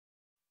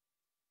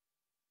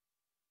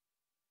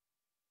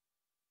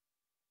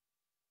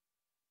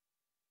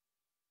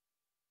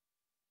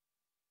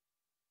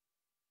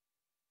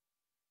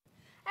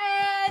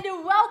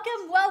And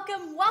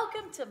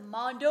welcome to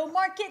Mondo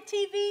Market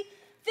TV.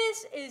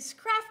 This is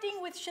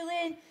Crafting with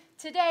Shalyn.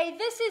 Today,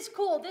 this is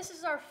cool. This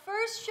is our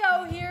first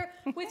show here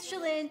with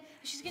Shalyn.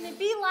 She's going to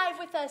be live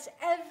with us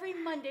every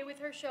Monday with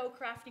her show,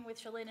 Crafting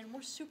with Shalyn, and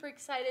we're super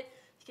excited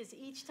because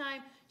each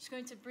time she's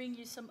going to bring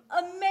you some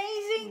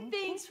amazing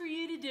things for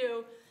you to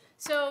do.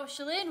 So,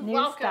 Shalyn,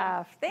 welcome.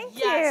 Stuff. Thank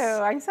you.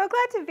 I'm so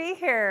glad to be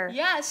here.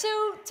 Yeah, so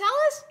tell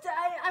us,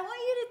 I want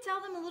you to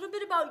tell them a little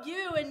bit about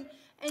you and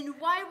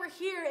why we're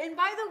here. And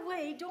by the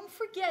way, don't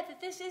forget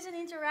that this is an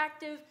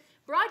interactive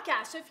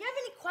broadcast. So if you have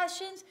any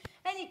questions,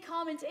 any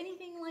comments,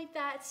 anything like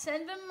that,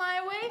 send them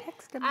my way.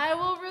 Text them. I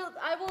will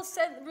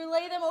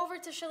relay them over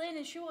to Shalyn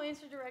and she will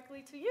answer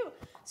directly to you.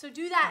 So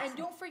do that. And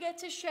don't forget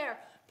to share.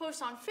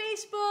 Post on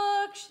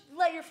Facebook.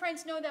 Let your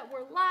friends know that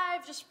we're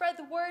live. Just spread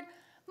the word.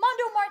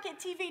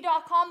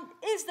 MondoMarketTV.com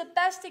is the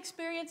best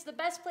experience, the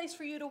best place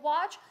for you to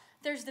watch.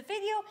 There's the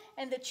video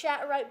and the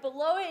chat right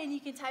below it, and you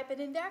can type it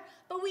in there.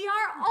 But we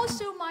are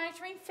also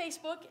monitoring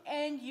Facebook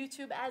and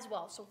YouTube as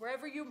well. So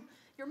wherever you're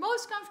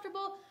most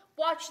comfortable,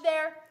 watch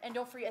there, and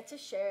don't forget to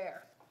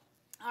share.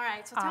 All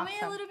right, so tell me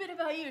a little bit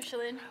about you,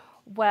 Shalyn.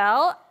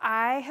 Well,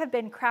 I have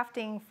been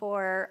crafting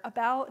for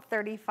about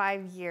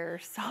 35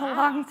 years, so a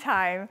long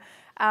time.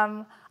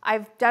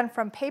 I've done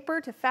from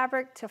paper to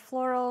fabric to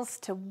florals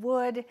to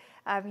wood,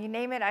 you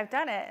name it, I've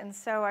done it. And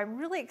so I'm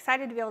really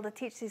excited to be able to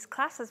teach these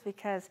classes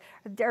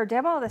or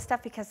demo this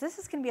stuff because this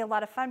is going to be a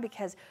lot of fun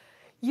because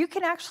you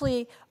can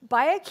actually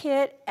buy a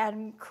kit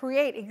and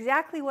create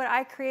exactly what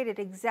I created,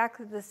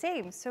 exactly the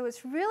same. So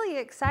it's really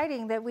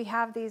exciting that we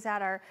have these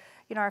at our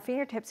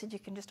fingertips that you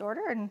can just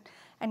order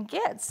and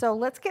get. So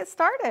let's get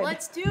started.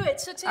 Let's do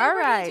it. So today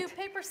we're going to do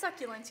paper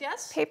succulents,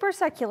 yes? Paper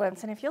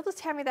succulents. And if you'll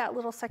just hand me that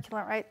little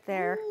succulent right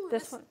there. Ooh,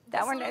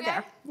 that one right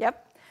there.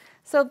 Yep.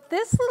 So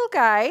this little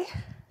guy,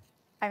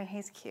 I mean,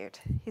 he's cute.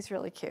 He's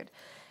really cute.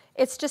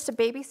 It's just a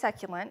baby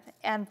succulent.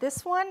 And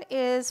this one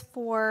is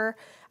for,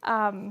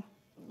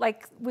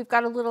 like, we've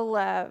got a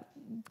little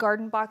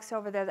garden box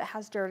over there that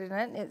has dirt in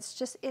it. It's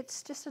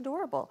just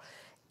adorable.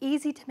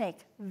 Easy to make,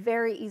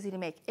 very easy to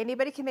make.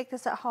 Anybody can make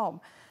this at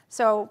home.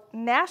 So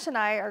Nash and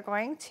I are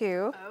going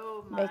to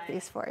make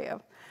these for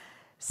you.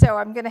 So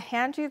I'm going to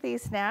hand you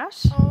these,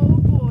 Nash. Oh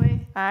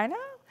boy. I know.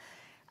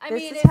 I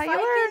mean, if I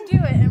can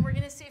do it, and we're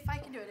going to see if I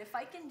can do it. If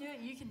I can do it,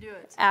 you can do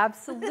it.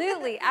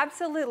 Absolutely,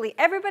 absolutely.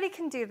 Everybody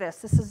can do this.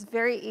 This is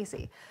very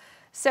easy.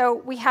 So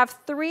we have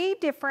 3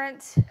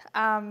 different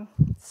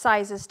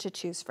sizes to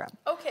choose from.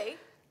 Okay.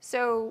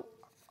 So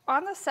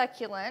on the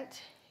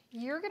succulent,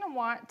 you're going to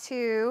want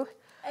to...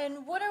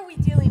 And what are we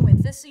dealing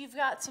with? This, you've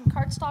got some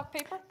cardstock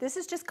paper? This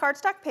is just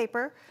cardstock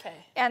paper. Okay.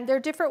 And they're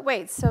different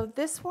weights. So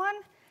this one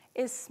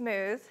is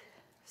smooth.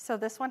 So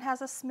this one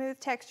has a smooth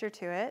texture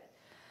to it.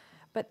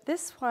 But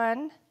this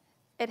one,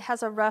 it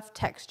has a rough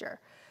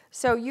texture.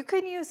 So you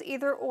can use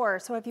either or.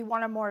 So if you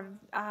want a more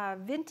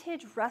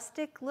vintage,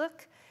 rustic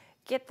look,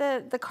 get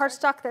the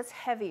cardstock that's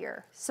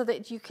heavier so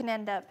that you can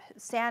end up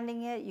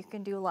sanding it. You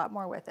can do a lot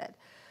more with it.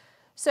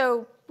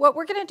 So what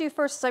we're going to do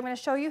first is I'm going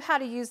to show you how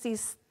to use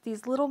these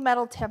little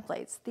metal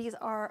templates. These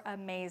are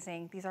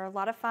amazing. These are a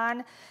lot of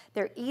fun.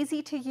 They're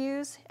easy to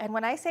use. And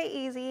when I say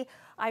easy,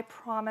 I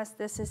promise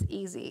this is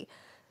easy.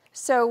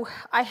 So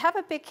I have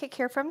a big kit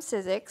here from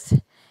Sizzix,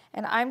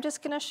 and I'm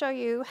just going to show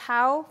you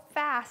how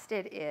fast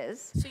it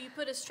is. So you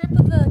put a strip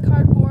of the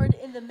cardboard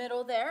in the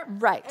middle there.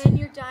 Right. And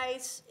your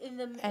dies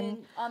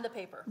on the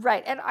paper.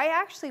 Right. And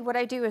what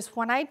I do is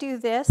when I do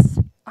this,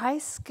 I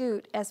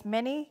scoot as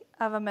many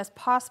of them as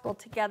possible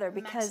together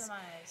because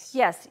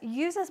yes,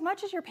 use as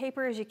much as your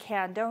paper as you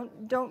can.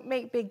 Don't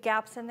make big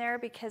gaps in there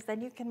because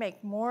then you can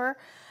make more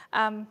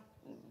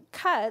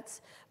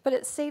cuts, but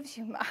it saves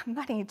you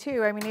money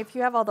too. I mean, if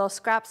you have all those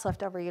scraps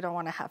left over, you don't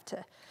want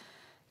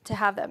to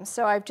have them.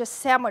 So I've just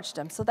sandwiched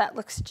them. So that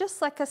looks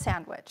just like a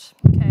sandwich.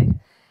 Okay.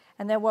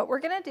 And then what we're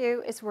going to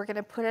do is we're going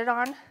to put it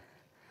on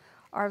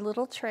our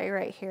little tray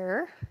right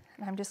here.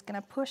 And I'm just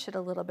going to push it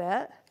a little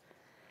bit.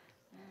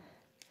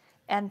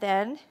 And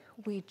then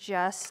we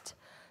just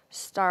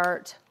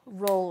start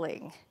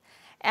rolling.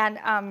 And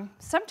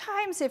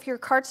sometimes if your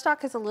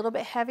cardstock is a little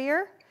bit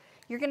heavier,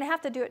 you're going to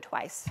have to do it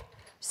twice.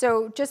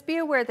 So just be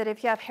aware that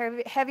if you have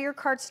heavier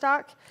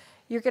cardstock,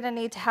 you're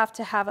going to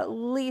have at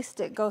least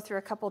it go through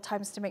a couple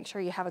times to make sure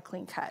you have a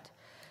clean cut.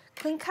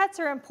 Clean cuts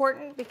are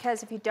important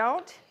because if you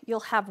don't, you'll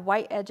have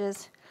white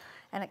edges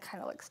and it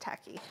kind of looks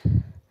tacky.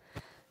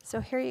 So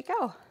here you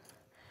go.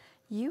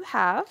 You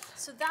have.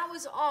 So that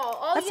was all.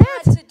 All you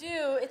had to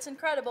do, it's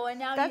incredible. And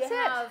now you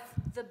have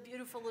the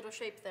beautiful little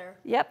shape there.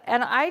 Yep.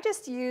 And I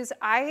just use,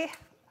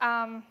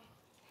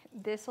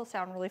 this will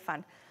sound really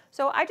fun.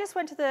 So I just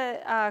went to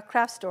the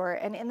craft store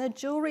and in the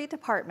jewelry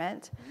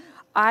department,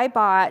 I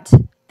bought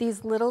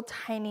these little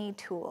tiny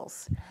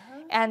tools.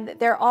 And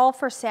they're all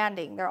for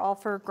sanding. They're all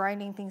for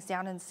grinding things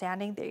down and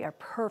sanding. They are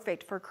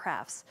perfect for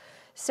crafts.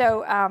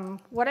 So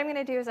what I'm going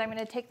to do is I'm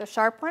going to take the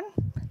sharp one.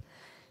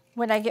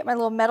 When I get my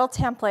little metal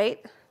template,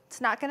 it's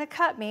not going to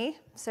cut me,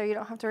 so you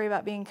don't have to worry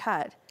about being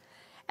cut.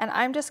 And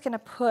I'm just going to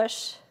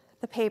push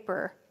the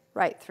paper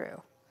right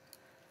through.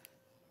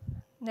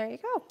 There you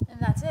go. And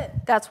that's it.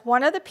 That's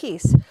one of the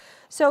piece.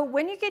 So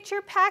when you get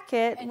your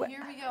packet. And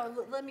here we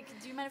go. Let me,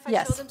 do you mind if I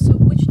Yes. show them? So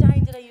which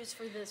die did I use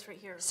for this right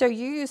here? So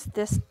you use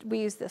this, we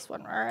use this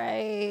one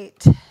right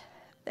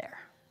there.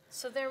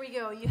 So there we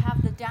go. You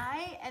have the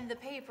die and the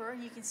paper.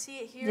 You can see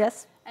it here.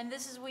 Yes. And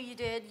this is what you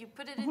did. You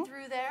put it in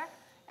through there,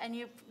 and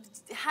you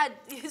had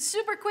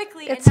super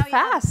quickly. It's and now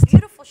fast. You have a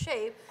beautiful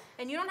shape.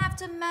 And you don't have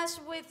to mess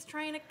with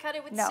trying to cut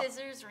it with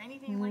scissors or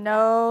anything like that.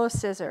 No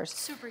scissors.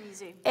 Super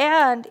easy.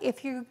 And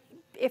if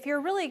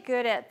you're really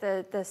good at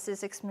the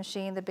Sizzix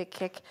machine, the Big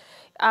Kick,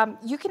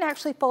 you can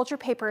actually fold your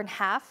paper in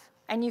half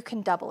and you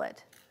can double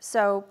it.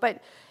 So,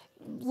 but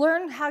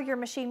learn how your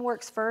machine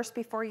works first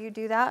before you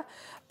do that.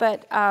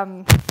 But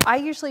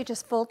I usually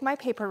just fold my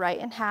paper right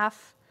in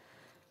half,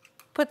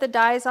 put the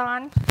dies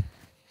on,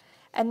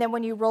 and then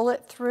when you roll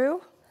it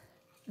through,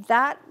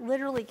 that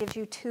literally gives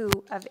you 2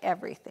 of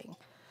everything.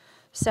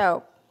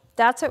 So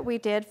that's what we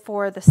did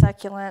for the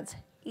succulents.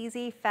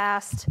 Easy,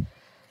 fast,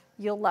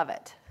 you'll love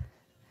it.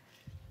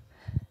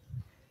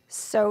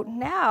 So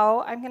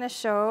now I'm going to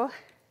show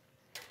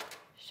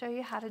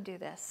you how to do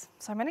this.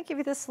 So I'm going to give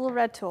you this little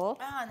red tool.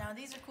 Ah, now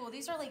these are cool.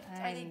 These are like,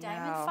 are they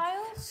diamond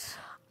files?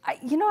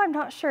 I'm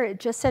not sure. It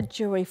just said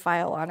jewelry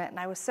file on it, and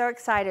I was so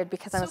excited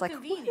because I was like,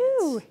 convenient.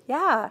 woohoo,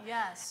 yeah.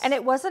 Yes. And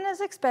it wasn't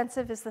as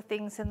expensive as the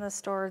things in the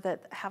store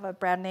that have a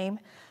brand name,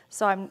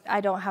 so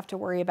I don't have to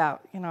worry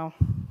about,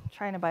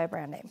 trying to buy a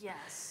brand name.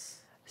 Yes.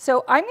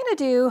 So I'm going to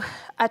do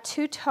a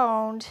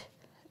 2-toned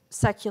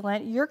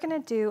succulent. You're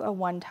going to do a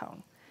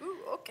 1-tone. Ooh,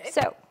 okay.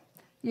 So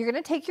you're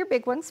going to take your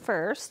big ones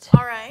first.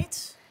 All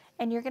right.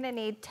 And you're going to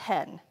need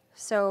 10.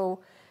 So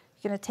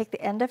you're going to take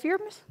the end of your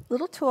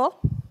little tool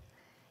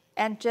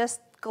and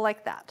just go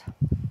like that.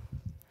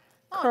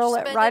 Curl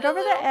it right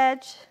over the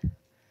edge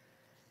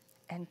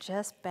and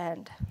just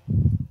bend.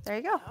 There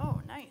you go.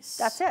 Oh, nice.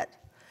 That's it.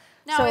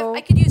 Now, So, I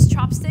could use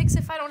chopsticks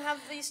if I don't have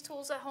these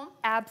tools at home?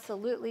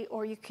 absolutely,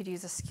 or you could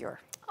use a skewer.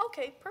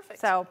 Okay, perfect.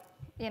 So,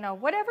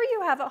 whatever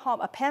you have at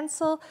home, a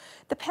pencil.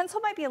 The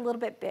pencil might be a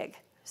little bit big.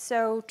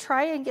 So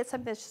try and get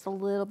something that's just a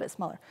little bit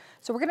smaller.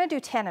 So we're going to do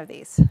 10 of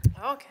these.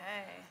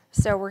 Okay.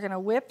 So we're going to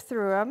whip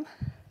through them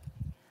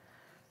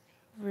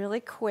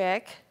really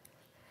quick.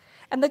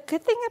 And the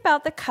good thing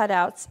about the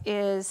cutouts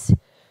is,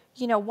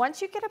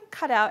 once you get them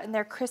cut out and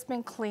they're crisp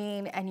and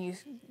clean and you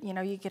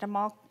get them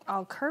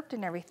all curved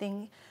and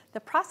everything, the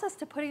process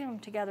to putting them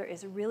together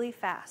is really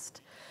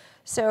fast.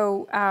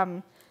 So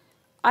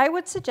I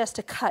would suggest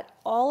to cut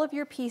all of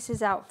your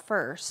pieces out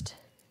first.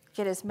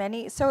 Get as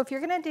many. So if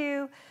you're going to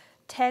do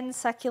 10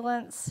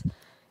 succulents,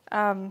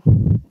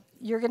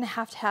 you're going to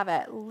have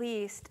at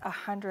least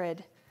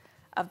 100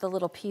 of the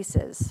little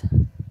pieces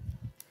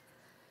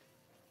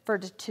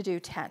to do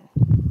 10.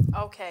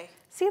 Okay.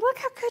 See, look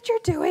how good you're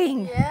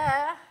doing.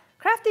 Yeah.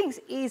 Crafting's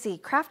easy.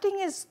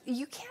 Crafting is,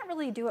 you can't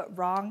really do it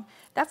wrong.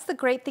 That's the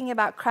great thing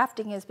about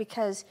crafting is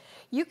because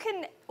you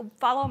can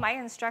follow my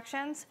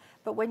instructions,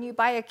 but when you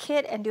buy a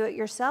kit and do it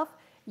yourself,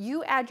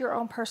 you add your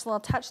own personal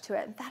touch to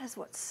it. And that is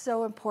what's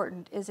so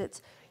important is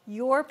it's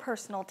your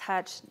personal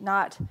touch,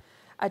 not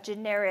a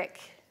generic,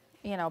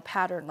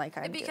 pattern like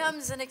I'm doing. It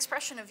becomes an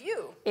expression of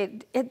you.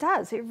 It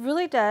does. It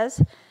really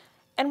does.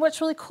 And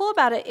what's really cool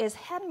about it is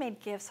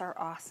handmade gifts are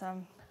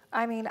awesome.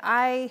 I mean,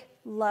 I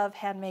love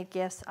handmade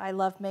gifts. I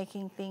love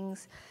making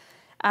things.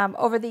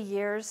 Over the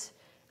years,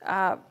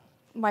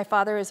 my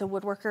father is a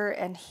woodworker,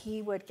 and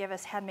he would give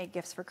us handmade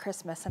gifts for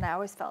Christmas. And I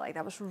always felt like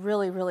that was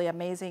really, really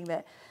amazing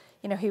that,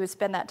 he would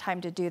spend that time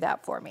to do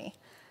that for me.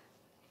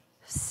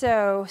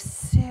 So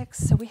 6,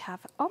 so we have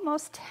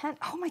almost 10.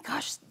 Oh my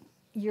gosh,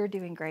 you're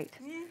doing great.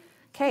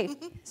 Okay,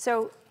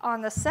 so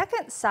on the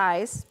second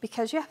size,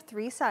 because you have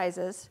 3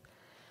 sizes,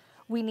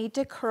 we need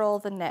to curl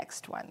the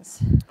next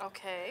ones.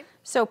 Okay.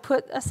 So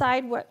put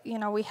aside what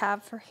we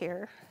have for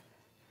here,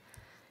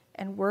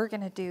 and we're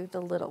going to do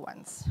the little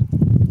ones.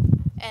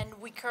 And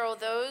we curl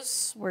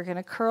those? We're going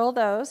to curl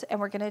those, and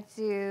we're going to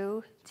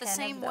do 10 the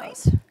same of way?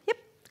 those. Yep,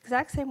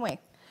 exact same way.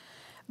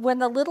 When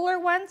the littler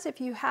ones, if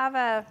you have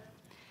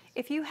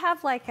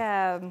like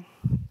a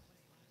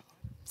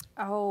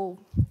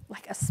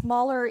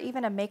smaller,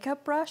 even a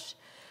makeup brush,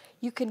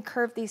 you can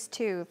curve these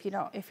too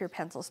if your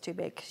pencil's too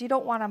big, because you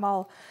don't want them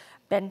all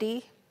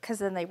bendy, because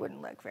then they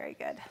wouldn't look very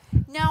good.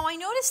 Now, I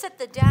noticed that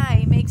the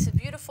die makes a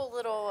beautiful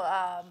little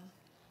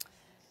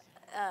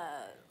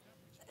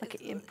Like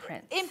an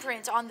imprint.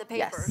 imprint on the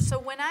paper. Yes. So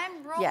when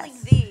I'm rolling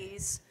Yes.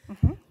 these,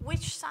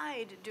 which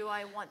side do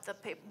I want the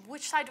paper?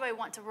 Which side do I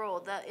want to roll?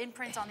 The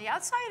imprint on the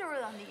outside or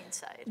on the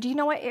inside? Do you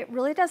know what? It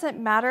really doesn't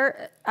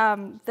matter.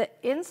 The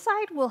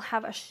inside will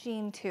have a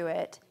sheen to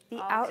it.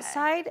 The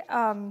outside,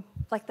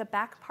 like the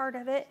back part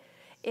of it,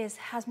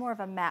 has more of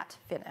a matte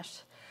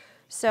finish.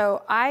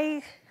 So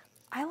I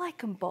like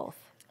them both.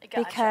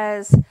 Gotcha.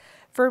 Because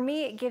for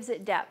me it gives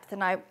it depth,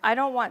 and I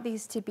don't want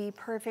these to be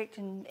perfect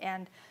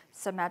and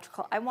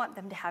symmetrical. I want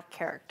them to have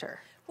character.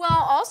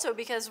 Well, also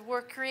because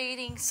we're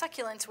creating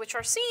succulents which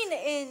are seen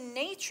in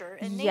nature,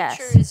 and Yes.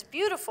 nature is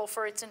beautiful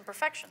for its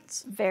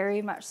imperfections.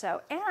 Very much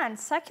so. And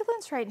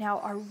succulents right now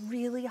are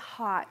really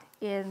hot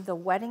in the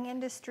wedding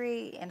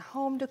industry, in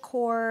home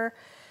decor,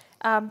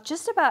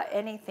 just about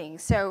anything.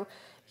 So,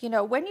 you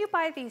know, when you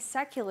buy these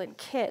succulent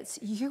kits,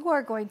 you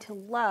are going to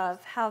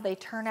love how they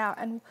turn out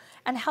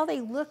and how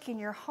they look in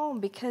your home,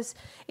 because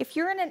if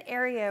you're in an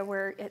area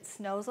where it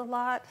snows a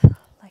lot,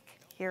 like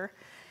here,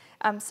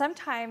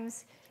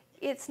 sometimes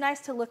it's nice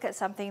to look at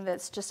something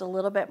that's just a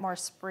little bit more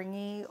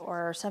springy,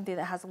 or something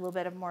that has a little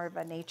bit of more of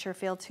a nature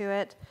feel to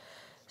it.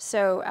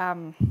 So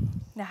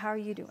now how are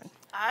you doing?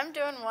 I'm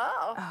doing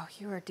well. Oh,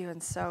 you are doing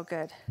so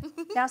good.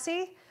 Now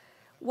see,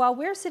 while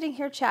we're sitting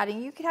here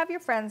chatting, you could have your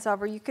friends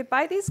over, you could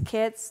buy these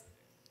kits,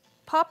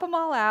 pop them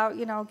all out,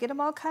 you know, get them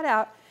all cut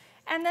out,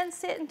 and then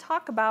sit and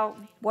talk about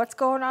what's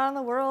going on in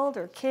the world,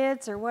 or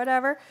kids, or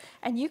whatever,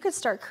 and you could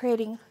start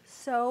creating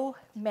so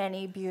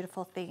many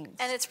beautiful things.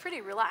 And it's pretty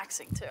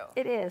relaxing too.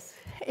 It is.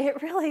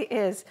 It really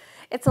is.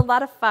 It's a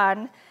lot of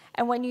fun,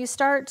 and when you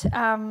start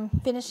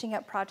finishing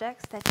up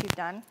projects that you've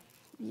done,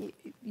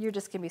 you're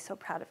just gonna be so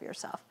proud of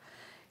yourself.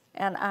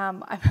 And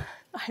I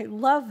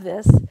love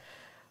this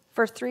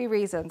for 3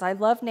 reasons. I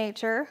love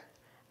nature,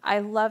 I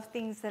love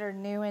things that are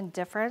new and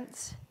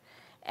different,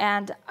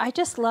 and I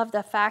just love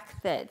the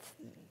fact that,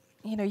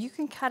 you know, you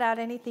can cut out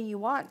anything you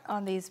want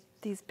on these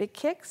big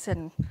kicks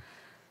and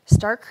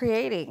start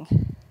creating.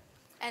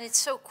 And it's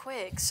so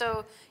quick.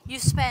 So you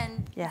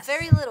spend Yes.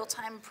 very little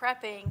time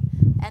prepping,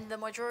 and the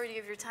majority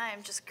of your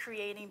time just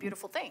creating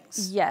beautiful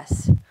things.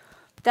 Yes,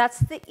 that's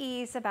the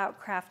ease about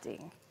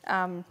crafting.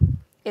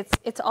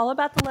 It's all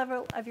about the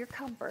level of your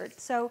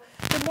comfort. So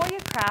the more you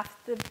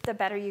craft, the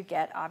better you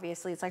get,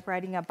 obviously. It's like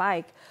riding a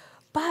bike.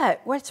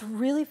 But what's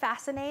really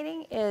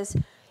fascinating is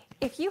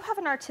if you have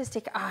an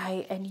artistic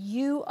eye and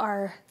you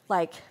are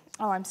like,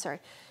 oh, I'm sorry,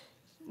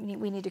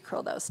 we need to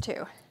curl those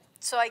too.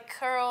 So I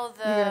curl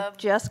You're gonna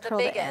just curl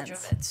big the edge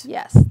ends. of it.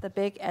 Yes, the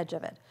big edge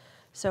of it.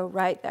 So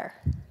right there.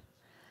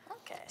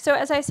 Okay. So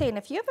as I was saying,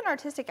 if you have an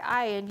artistic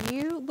eye and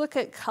you look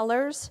at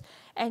colors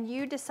and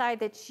you decide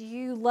that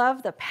you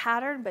love the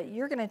pattern, but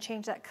you're going to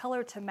change that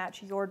color to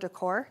match your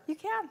decor, you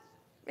can.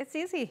 It's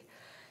easy.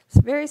 It's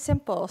very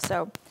simple.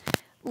 So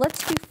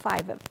let's do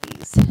 5 of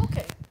these.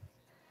 Okay.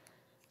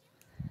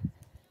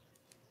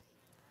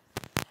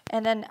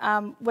 And then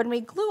when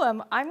we glue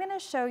them, I'm going to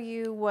show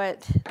you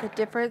what the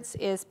difference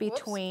is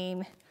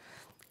between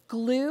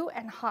glue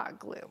and hot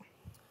glue.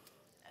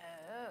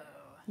 Oh.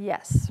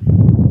 Yes.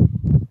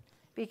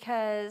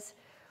 Because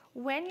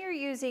when you're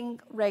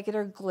using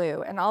regular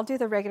glue, and I'll do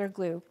the regular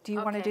glue, do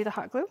you want to do the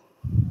hot glue?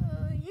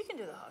 You can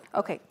do the hot glue.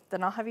 Okay,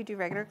 then I'll have you do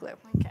regular glue.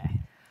 Okay.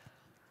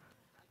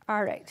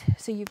 All right,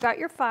 so you've got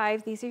your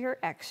 5. These are your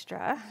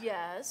extra.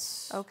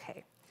 Yes.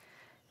 Okay,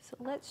 so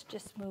let's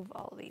just move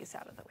all these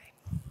out of the way.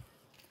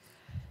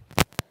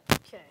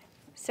 Okay.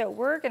 So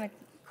we're going to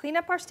clean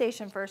up our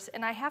station first,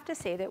 and I have to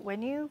say that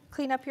when you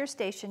clean up your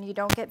station, you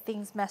don't get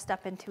things messed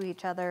up into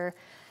each other,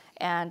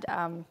 and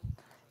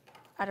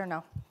I don't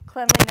know,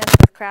 cleanliness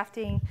with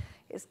crafting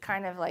is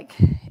kind of like,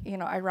 you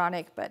know,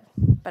 ironic, but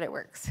it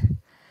works.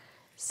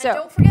 So and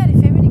don't forget, if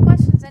you have any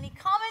questions, any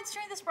comments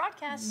during this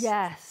broadcast,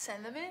 yes,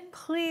 send them in.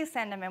 Please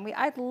send them in.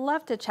 I'd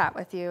love to chat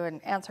with you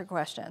and answer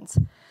questions.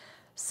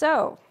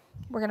 So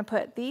we're going to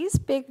put these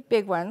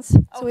big ones.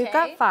 So we've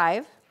got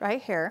 5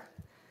 right here.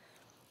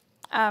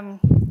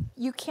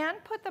 You can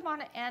put them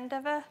on an end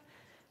of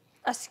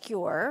a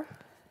skewer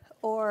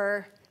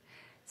or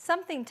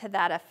something to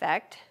that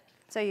effect.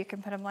 So you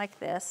can put them like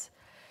this.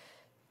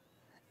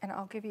 And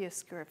I'll give you a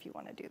skewer if you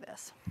want to do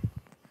this.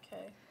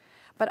 Okay.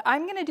 But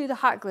I'm going to do the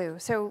hot glue.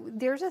 So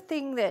there's a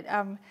thing that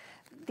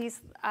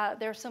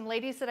there's some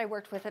ladies that I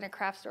worked with in a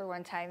craft store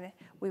one time.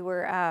 We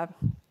were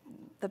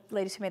the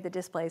ladies who made the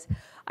displays.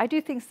 I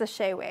do things the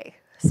Shea way.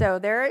 So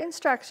there are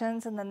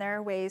instructions, and then there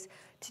are ways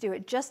to do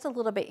it just a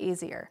little bit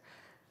easier.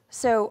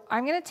 So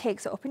I'm going to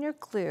so open your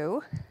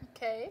glue.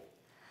 Okay.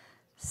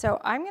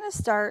 So I'm going to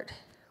start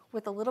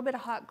with a little bit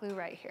of hot glue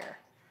right here.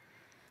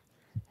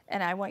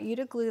 And I want you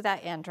to glue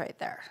that end right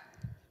there.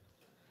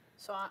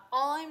 So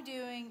all I'm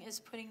doing is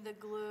putting the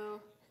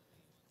glue,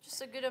 just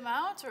a good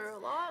amount or a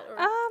lot? Or?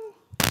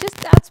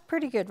 That's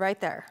pretty good right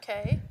there.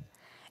 Okay.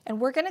 And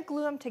we're going to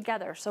glue them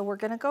together. So we're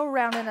going to go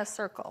around in a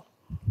circle.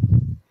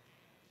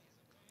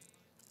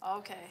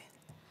 Okay.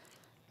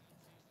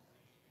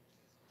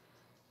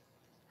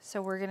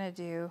 So we're going to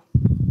do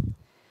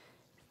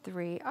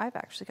 3. I've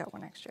actually got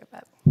 1 extra,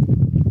 but.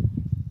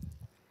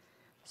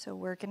 So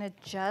we're going to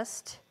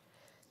just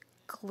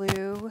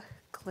glue,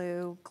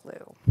 glue,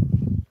 glue.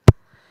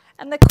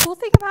 And the cool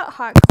thing about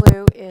hot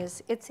glue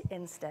is it's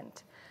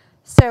instant.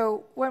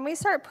 So when we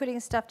start putting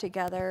stuff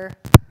together,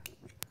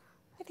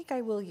 I think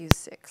I will use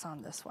 6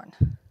 on this one.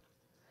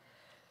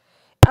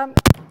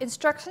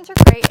 Instructions are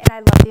great, and I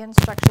love the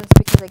instructions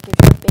because they give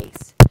you a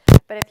base.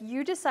 But if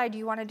you decide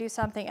you want to do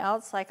something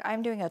else, like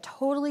I'm doing a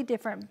totally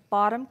different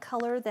bottom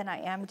color than I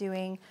am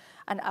doing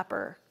the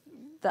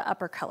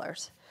upper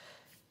colors.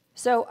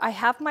 So I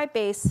have my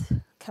base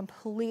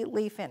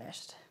completely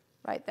finished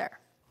right there.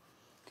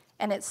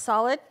 And it's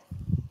solid,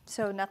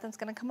 so nothing's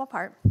gonna come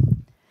apart.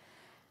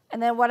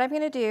 And then what I'm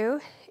gonna do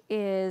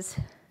is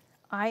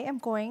I am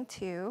going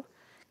to,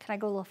 can I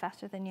go a little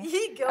faster than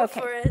you? Go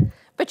for it.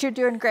 But you're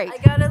doing great. I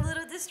got a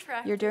little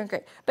distracted. You're doing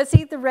great. But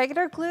see, the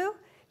regular glue,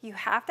 you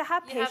have to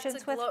have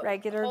patience with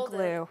regular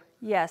glue.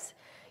 Yes.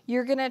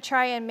 You're gonna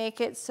try and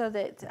make it so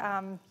that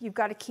you've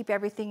got to keep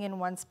everything in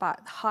one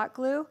spot. Hot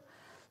glue,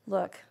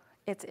 look,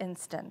 it's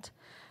instant.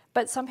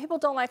 But some people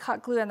don't like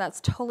hot glue, and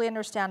that's totally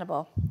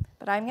understandable.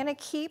 But I'm gonna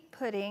keep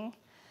putting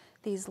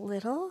these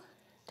little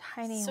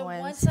tiny ones. So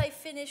once I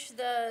finish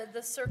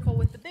the circle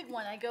with the big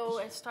one, I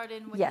start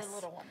in with the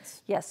little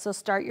ones. Yes, so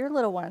start your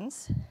little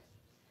ones.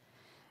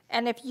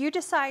 And if you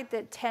decide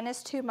that 10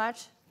 is too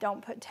much,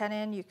 don't put 10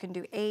 in, you can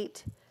do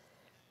 8.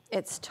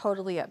 It's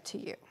totally up to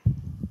you.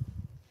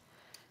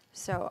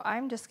 So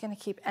I'm just gonna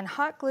keep, and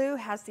hot glue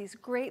has these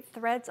great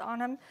threads on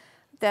them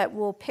that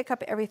will pick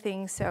up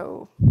everything,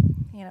 so,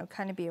 you know,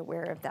 kind of be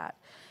aware of that.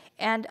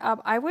 And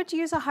I would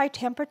use a high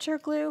temperature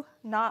glue,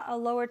 not a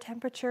lower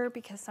temperature,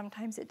 because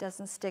sometimes it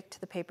doesn't stick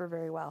to the paper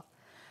very well.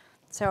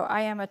 So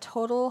I am a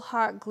total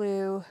hot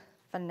glue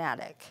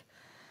fanatic.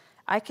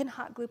 I can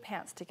hot glue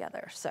pants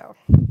together, so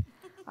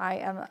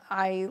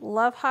I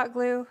love hot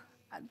glue.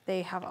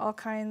 They have all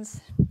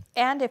kinds.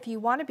 And if you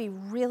want to be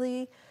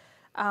really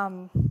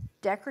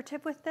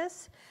decorative with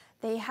this,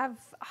 they have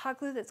hot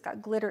glue that's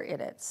got glitter in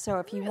it. So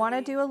if you want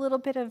to do a little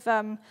bit of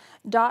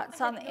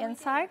dots on the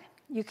inside,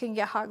 you can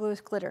get hot glue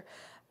with glitter.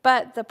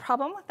 But the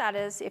problem with that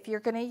is if you're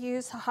going to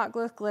use hot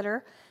glue with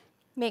glitter,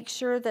 make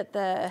sure that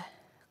the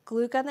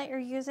glue gun that you're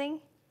using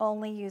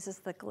only uses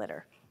the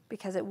glitter,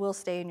 because it will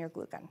stay in your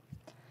glue gun.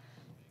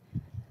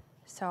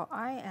 So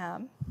I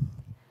am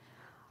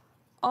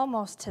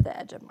almost to the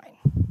edge of mine.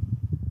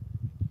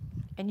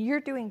 And you're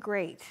doing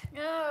great.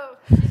 No,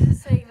 she's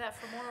just saying that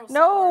for moral support.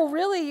 No,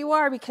 really, you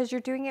are, because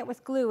you're doing it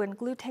with glue, and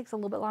glue takes a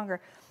little bit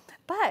longer.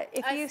 But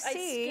if you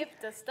see, I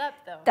skipped a step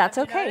though. That's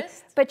okay.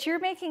 But you're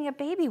making a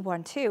baby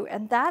one too,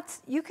 and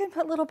you can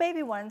put little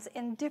baby ones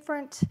in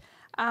different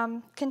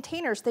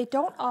containers. They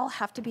don't all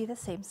have to be the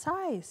same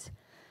size.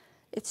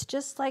 It's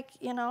just like,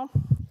 you know,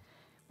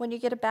 when you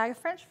get a bag of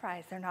French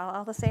fries, they're not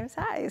all the same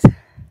size.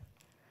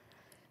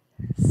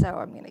 So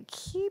I'm gonna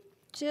keep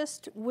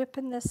just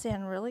whipping this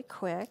in really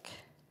quick.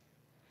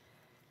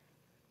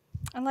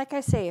 And like I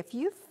say, if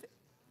you've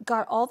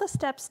got all the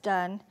steps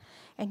done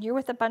and you're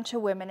with a bunch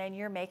of women and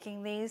you're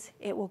making these,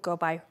 it will go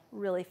by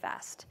really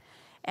fast.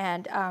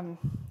 And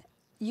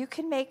you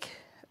can make,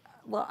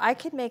 well, I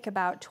could make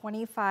about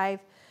 25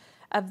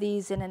 of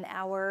these in an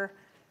hour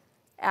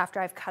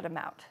after I've cut them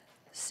out.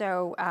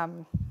 So,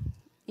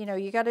 you know,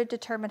 you got to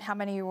determine how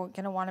many you're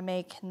going to want to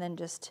make and then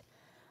just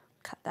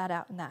cut that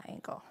out in that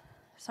angle.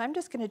 So I'm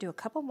just going to do a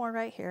couple more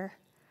right here,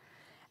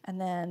 and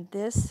then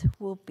this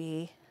will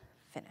be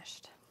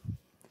finished.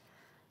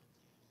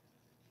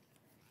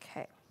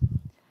 Okay.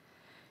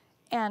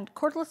 And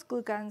cordless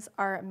glue guns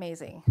are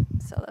amazing.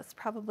 So that's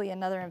probably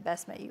another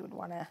investment you would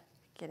want to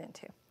get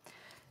into.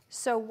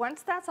 So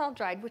once that's all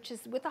dried, which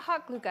is with a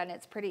hot glue gun,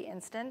 it's pretty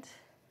instant,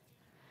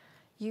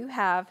 you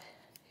have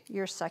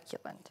your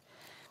succulent.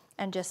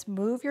 And just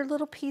move your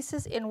little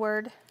pieces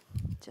inward,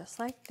 just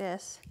like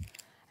this.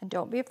 And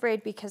don't be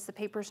afraid, because the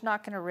paper's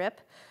not going to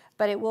rip,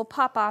 but it will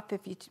pop off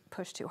if you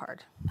push too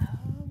hard. Oh.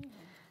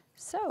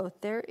 So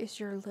there is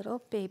your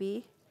little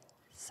baby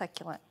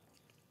succulent,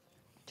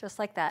 just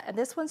like that. And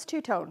this one's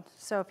two-tone,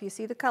 so if you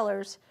see the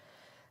colors,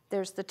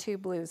 there's the two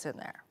blues in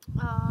there.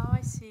 Oh,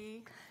 I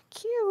see.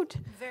 Cute.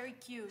 Very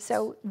cute.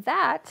 So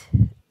that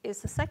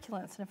is the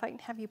succulents, and if I can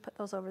have you put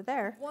those over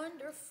there.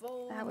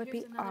 Wonderful. That would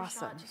be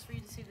awesome. Shot just for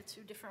you to see the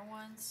two different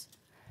ones.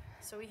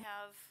 So we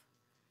have,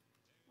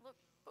 look,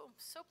 boom,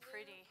 so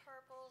pretty.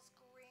 Purples,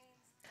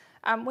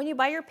 greens. When you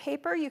buy your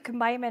paper, you can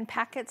buy them in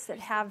packets that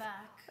have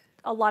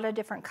a lot of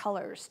different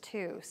colors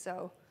too.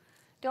 So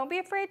don't be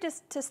afraid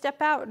to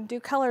step out and do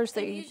colors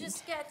that you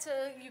just get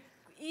to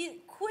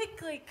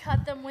quickly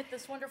cut them with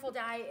this wonderful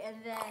die, and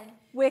then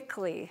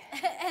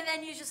and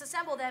then you just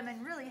assemble them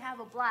and really have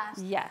a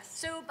blast. Yes.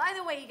 So by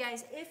the way, you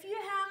guys, if you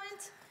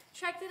haven't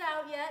checked it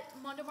out yet,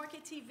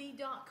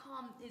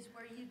 MondoMarketTV.com is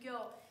where you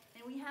go,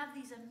 and we have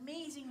these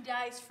amazing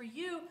dies for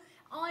you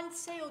on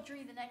sale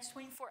during the next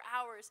 24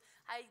 hours.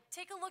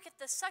 Take a look at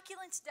the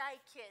Succulents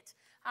die kit.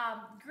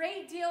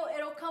 Great deal.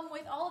 It'll come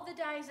with all of the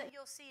dies that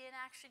you'll see in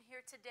action here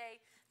today.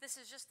 This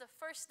is just the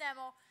first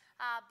demo.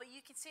 But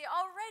you can see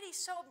already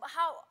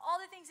how all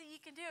the things that you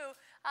can do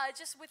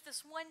just with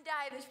this one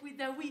die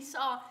that we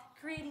saw,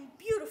 creating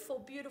beautiful,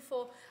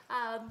 beautiful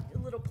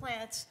little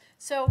plants.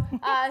 So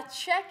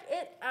check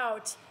it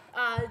out.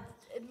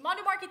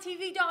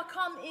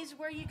 MondoMarketTV.com is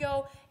where you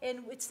go, and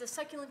it's the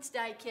Succulents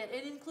die kit.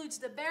 It includes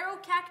the Barrow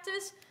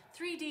Cactus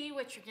 3D,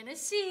 which you're going to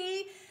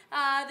see,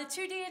 the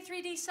 2D and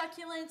 3D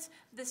succulents,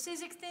 the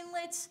Sizzix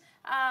Thinlits,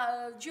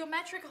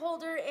 geometric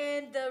holder,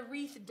 and the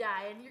wreath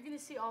die. And you're going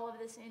to see all of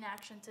this in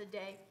action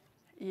today.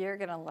 You're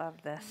going to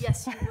love this.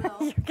 Yes, you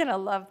will. You're going to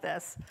love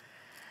this.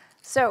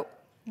 So,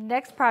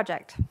 next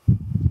project.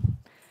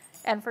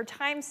 And for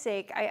time's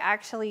sake, I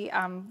actually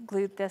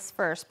glued this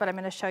first, but I'm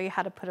going to show you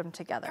how to put them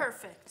together.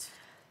 Perfect.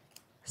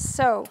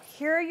 So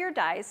here are your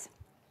dies.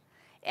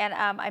 And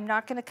I'm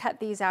not going to cut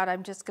these out.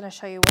 I'm just going to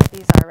show you what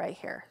these are right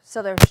here.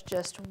 So there's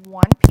just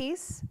one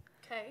piece.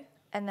 Okay.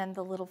 And then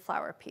the little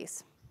flower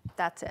piece.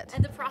 That's it.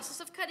 And the process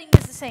of cutting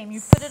is the same.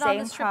 You put it on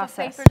the strip of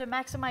paper to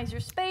maximize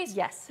your space.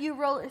 Yes. You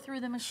roll it through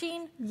the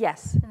machine.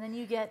 Yes. And then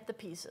you get the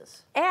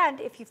pieces. And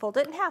if you fold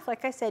it in half,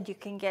 like I said, you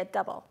can get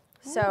double.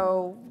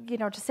 So, you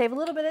know, to save a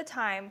little bit of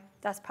time,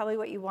 that's probably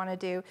what you want to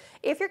do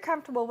if you're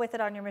comfortable with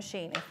it on your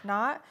machine. If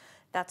not,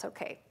 that's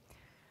okay.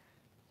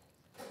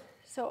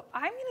 So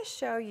I'm going to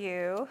show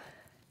you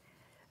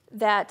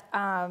that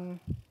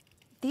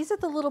these are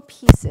the little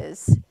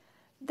pieces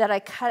that I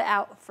cut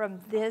out from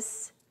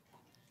this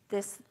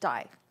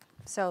die.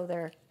 So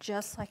they're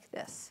just like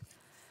this.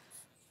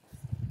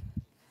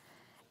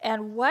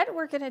 And what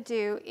we're going to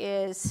do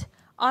is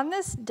on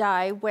this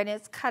die, when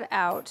it's cut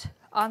out,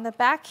 on the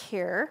back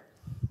here,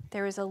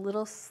 there is a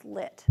little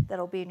slit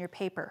that'll be in your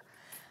paper.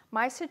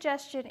 My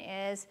suggestion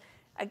is,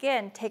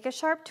 again, take a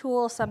sharp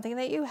tool, something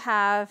that you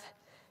have.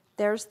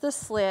 There's the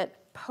slit,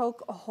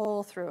 poke a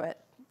hole through it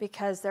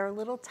because they're a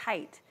little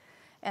tight.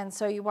 And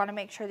so you want to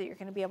make sure that you're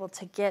going to be able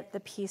to get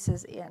the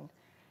pieces in.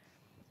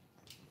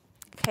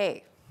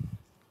 Okay,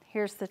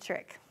 here's the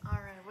trick. All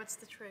right, what's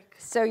the trick?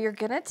 So you're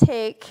going to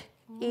take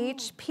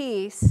each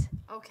piece.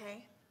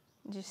 Okay.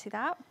 Did you see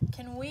that?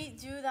 Can we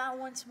do that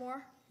once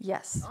more?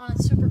 Yes. On a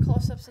super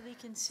close-up so that you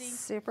can see?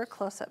 Super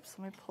close-ups.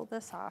 Let me pull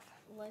this off.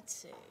 Let's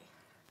see.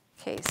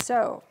 Okay,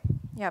 so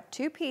you have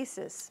two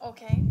pieces.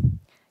 Okay.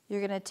 You're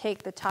going to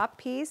take the top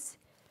piece,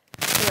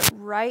 put it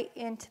right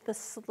into the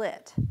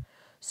slit.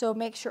 So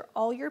make sure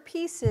all your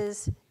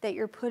pieces that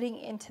you're putting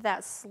into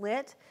that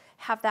slit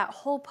have that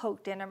hole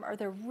poked in them, or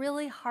they're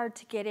really hard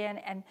to get in,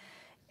 and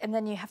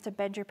then you have to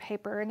bend your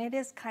paper, and it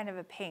is kind of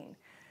a pain.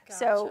 Gotcha.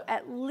 So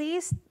at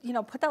least, you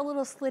know, put that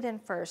little slit in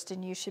first,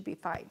 and you should be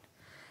fine.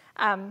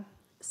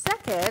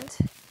 Second,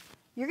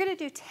 you're going to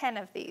do 10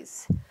 of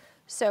these.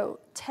 So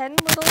 10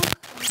 little...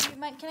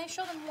 Can I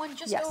show them one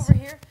just yes. over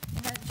here?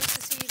 And then just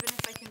to see even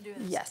if I can do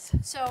this. Yes.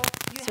 So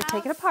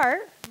take it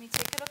apart. Let me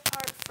take it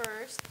apart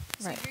first.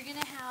 So right. You're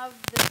going to have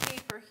the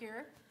paper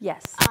here.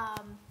 Yes.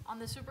 On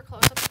the super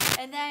close-up.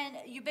 And then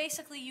you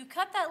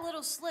cut that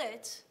little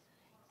slit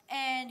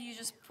and you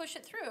just push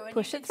it through. And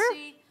push you it can through.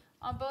 see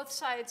on both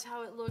sides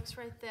how it looks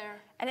right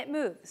there. And it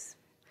moves.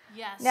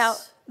 Yes. Now,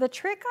 the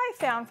trick I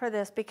found for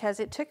this, because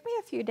it took me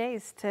a few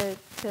days to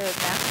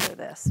master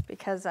this,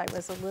 because I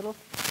was a little...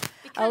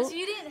 Because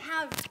you didn't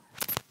have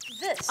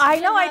this. I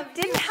know, I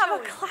didn't have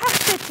a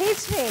class to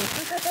teach me.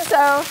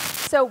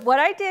 So what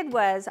I did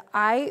was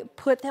I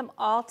put them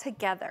all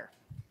together,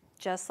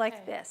 just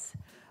like this.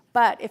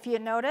 But if you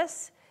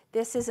notice,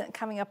 this isn't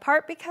coming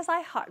apart because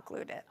I hot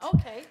glued it.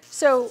 Okay.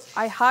 So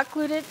I hot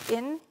glued it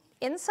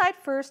inside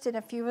first in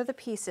a few of the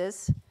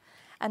pieces.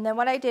 And then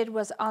what I did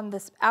was on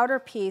this outer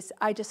piece,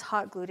 I just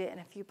hot glued it in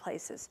a few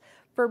places.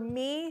 For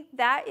me,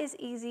 that is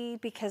easy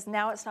because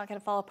now it's not going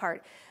to fall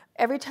apart.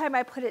 Every time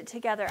I put it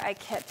together, I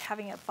kept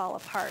having it fall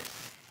apart.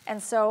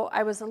 And so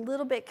I was a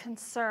little bit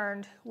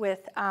concerned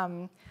with,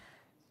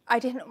 I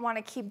didn't want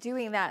to keep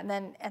doing that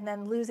and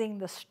then losing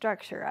the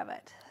structure of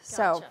it.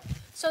 Gotcha.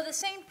 So the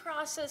same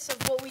process of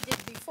what we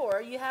did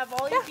before. You have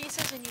all your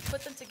pieces and you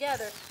put them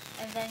together,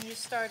 and then you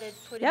started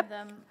putting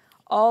them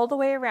all the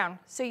way around.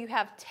 So you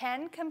have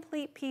 10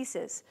 complete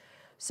pieces.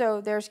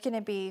 So there's going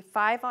to be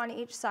 5 on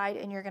each side,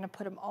 and you're going to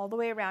put them all the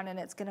way around, and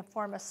it's going to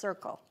form a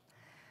circle.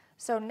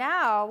 So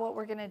now what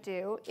we're going to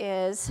do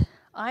is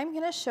I'm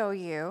going to show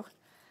you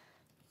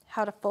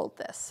how to fold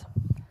this.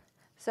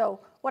 So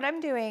what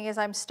I'm doing is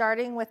I'm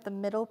starting with the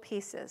middle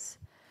pieces.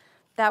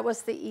 That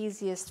was the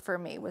easiest for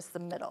me, was the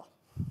middle.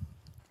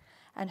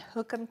 And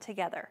hook them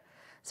together.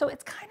 So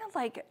it's kind of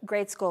like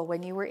grade school,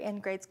 when you were in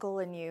grade school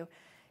and you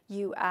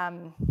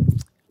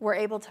were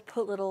able to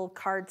put little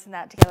cards and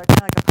that together,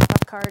 kind of like a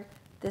pop-up card.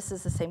 This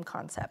is the same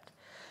concept.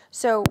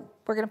 So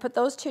we're going to put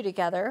those two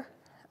together.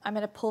 I'm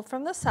going to pull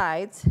from the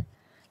sides.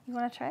 You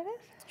want to try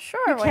this? Sure.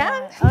 You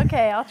can?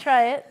 Okay, I'll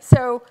try it.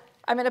 So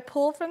I'm going to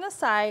pull from the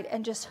side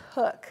and just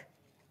hook.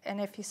 And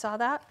if you saw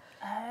that,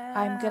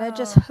 I'm going to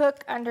just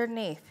hook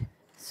underneath.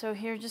 So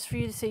here, just for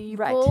you to see, you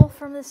Right. pull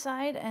from the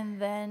side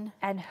and then...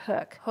 And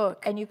hook.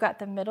 Hook. And you've got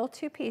the middle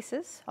two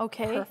pieces.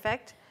 Okay.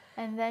 Perfect.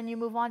 And then you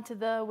move on to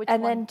the which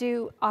and one? then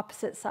do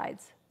opposite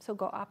sides. So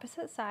go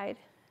opposite side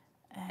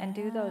and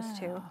do those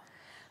two.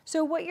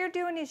 So what you're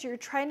doing is you're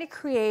trying to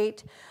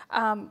create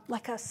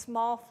like a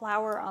small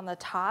flower on the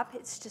top.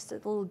 It's just a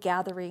little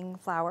gathering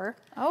flower.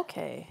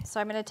 Okay.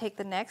 So I'm going to take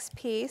the next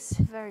piece.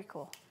 Very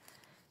cool.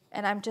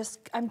 And I'm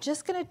just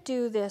going to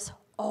do this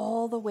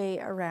all the way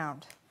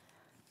around.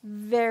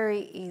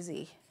 Very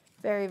easy.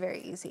 Very,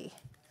 very easy.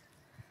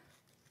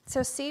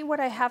 So see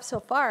what I have so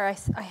far?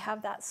 I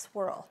have that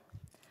swirl.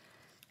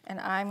 And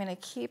I'm going to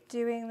keep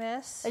doing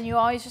this. And you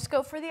always just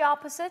go for the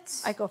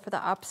opposites? I go for the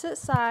opposite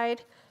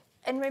side.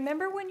 And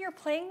remember, when you're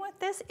playing with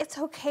this, it's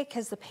okay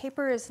because the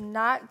paper is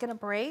not going to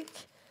break.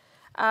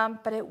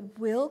 but it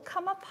will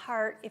come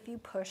apart if you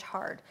push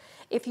hard.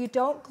 If you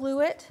don't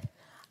glue it,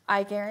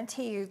 I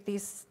guarantee you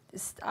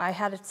I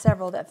had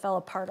several that fell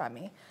apart on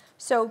me.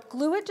 So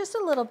glue it just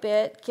a little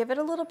bit, give it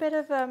a little bit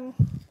of,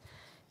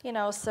 you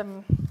know,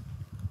 some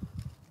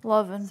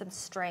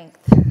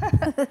strength.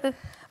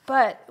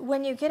 But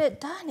when you get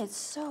it done, it's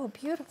so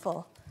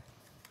beautiful.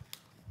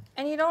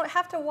 And you don't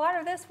have to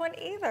water this one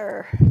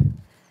either.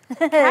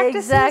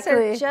 Cactuses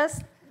are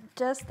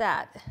just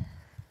that.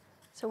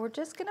 So we're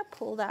just gonna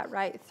pull that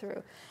right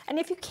through. And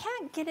if you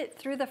can't get it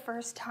through the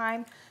first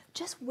time,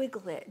 just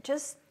wiggle it.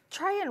 Just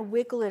try and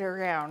wiggle it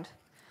around.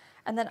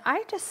 And then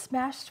I just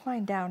smashed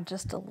mine down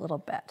just a little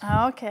bit.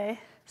 Okay.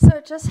 So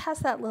it just has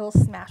that little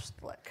smashed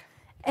look.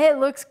 It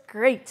looks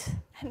great.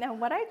 And now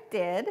what I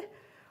did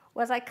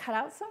was I cut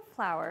out some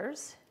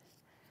flowers.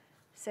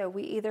 So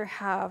we either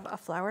have a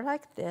flower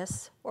like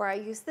this, or I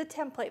use the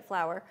template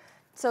flower.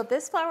 So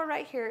this flower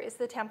right here is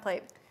the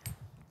template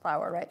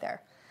flower right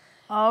there.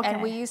 Okay.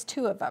 And we use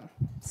 2 of them.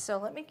 So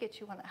let me get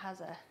you one that has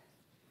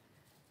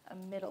a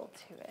middle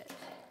to it.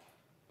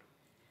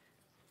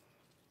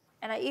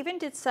 And I even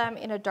did some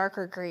in a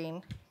darker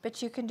green,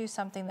 but you can do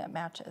something that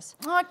matches.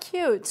 Oh,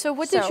 cute. So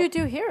what did you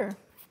do here?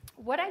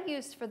 What I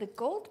used for the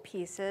gold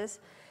pieces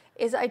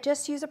is I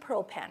just use a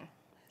pearl pen.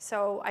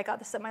 So I got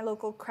this at my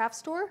local craft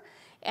store,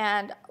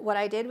 and what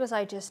I did was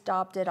I just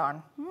daubed it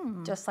on,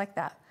 just like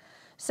that.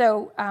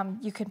 So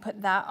you can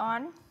put that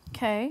on.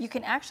 Okay. You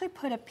can actually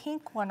put a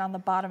pink one on the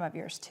bottom of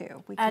yours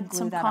too. We can add glue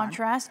some that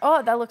contrast.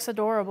 Oh, that looks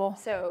adorable.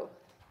 So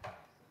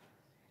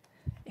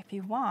if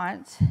you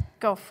want,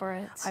 go for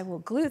it. I will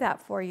glue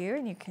that for you,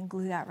 and you can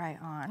glue that right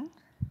on.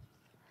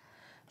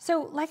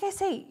 So like I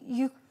say,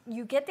 you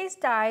get these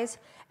dies,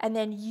 and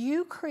then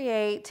you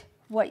create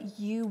what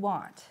you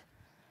want.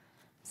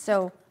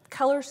 So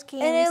color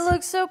schemes. And it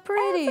looks so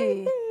pretty.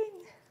 Everything.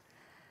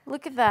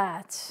 Look at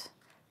that.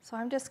 So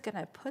I'm just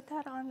gonna put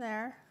that on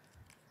there.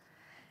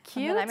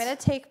 Cute. And then I'm gonna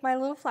take my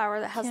little flower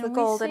that has the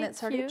gold and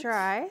it's already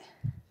dry.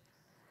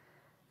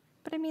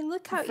 But I mean,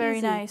 look how very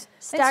easy. nice.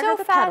 Stagger it's so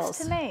the fast petals.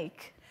 to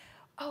make.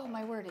 Oh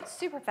my word, it's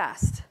super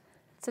fast.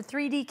 It's a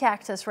 3D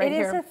cactus right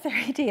here. It is a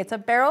 3D. It's a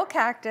barrel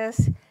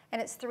cactus,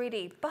 and it's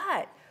 3D.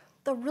 But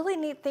the really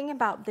neat thing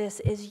about this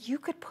is you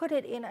could put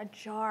it in a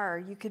jar.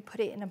 You could put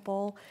it in a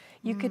bowl.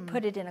 You could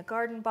put it in a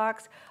garden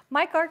box.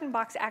 My garden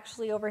box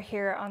actually over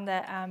here on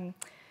the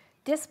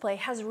display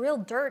has real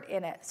dirt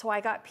in it. So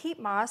I got peat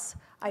moss.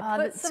 I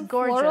put some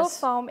floral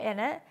foam in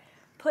it,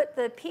 put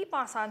the peat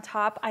moss on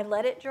top. I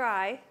let it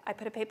dry. I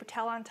put a paper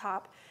towel on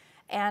top,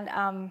 and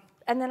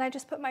then I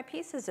just put my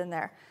pieces in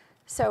there.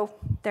 So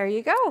there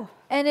you go.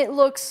 And it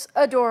looks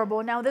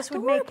adorable. Now this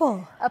would make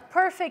a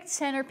perfect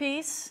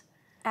centerpiece.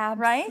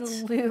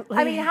 Absolutely. Right?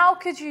 I mean, how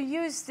could you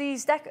use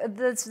these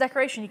this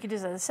decoration? You could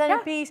use it as a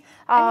centerpiece.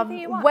 Anything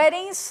you want.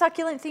 Weddings,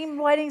 succulent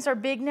themed weddings are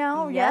big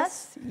now.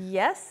 Yes,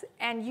 yes.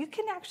 And you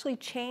can actually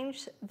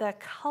change the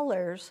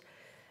colors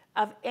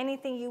of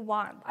anything you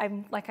want.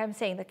 Like I'm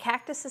saying, the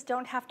cactuses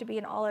don't have to be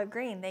an olive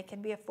green. They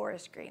can be a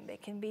forest green. They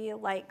can be a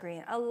light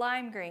green, a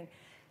lime green.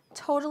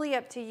 Totally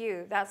up to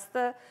you. That's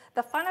the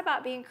fun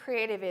about being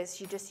creative,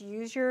 is you just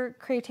use your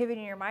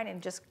creativity in your mind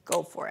and just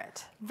go for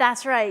it.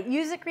 That's right.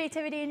 Use the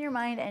creativity in your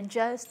mind and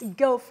just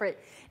go for it.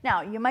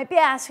 Now, you might be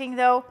asking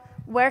though,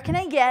 where can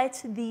I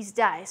get these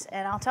dies?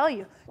 And I'll tell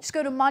you, just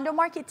go to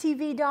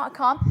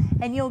mondomarkettv.com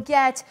and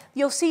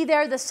you'll see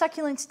there the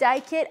succulents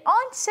die kit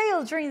on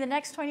sale during the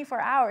next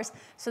 24 hours.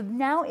 So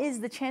now is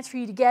the chance for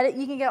you to get it.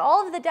 You can get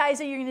all of the dies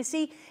that you're going to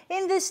see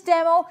in this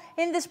demo,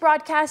 in this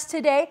broadcast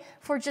today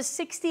for just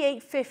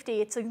 $68.50.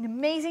 It's an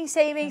amazing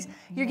savings.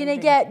 You're going to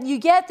get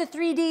the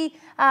 3D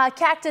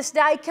cactus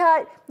die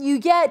cut, you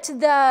get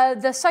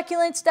the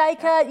succulents die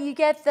cut, you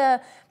get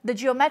the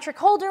geometric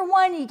holder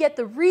one, you get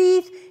the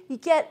wreath, you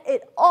get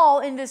it all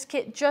in this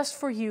kit just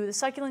for you. The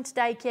succulents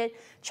die kit.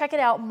 Check it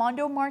out.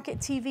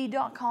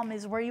 mondomarkettv.com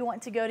is where you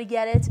want to go to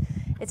get it.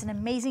 It's an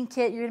amazing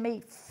kit. You're going to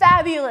make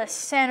fabulous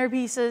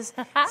centerpieces,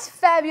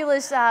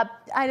 fabulous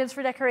items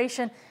for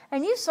decoration.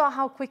 And you saw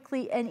how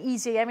quickly and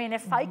easy. I mean,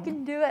 if I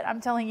can do it, I'm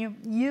telling you,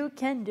 you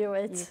can do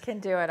it. You can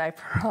do it, I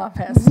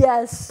promise.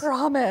 Yes.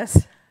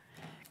 Promise.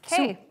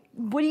 Okay. So,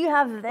 what do you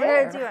have there?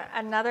 We're going to do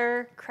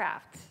another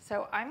craft.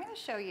 So I'm going to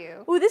show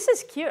you. Oh, this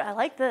is cute. I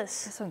like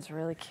this. This one's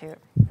really cute.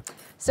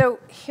 So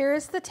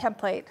here's the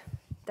template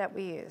that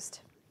we used.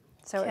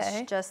 So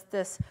it's just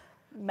this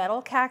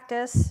metal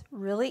cactus,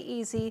 really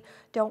easy.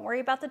 Don't worry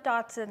about the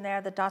dots in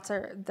there. The dots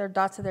are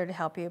there to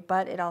help you,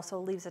 but it also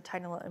leaves a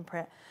tiny little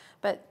imprint.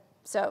 But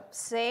so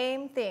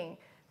same thing.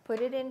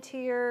 Put it into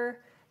your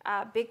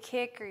big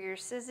kick or your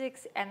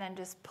Sizzix, and then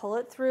just pull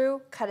it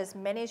through. Cut as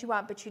many as you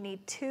want, but you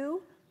need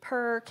 2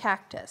 per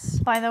cactus.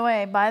 By the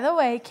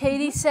way,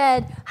 Katie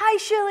said, "Hi,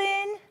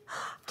 Shalyn."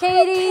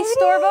 Katie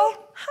Storbo.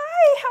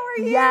 Hi, how are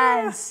you?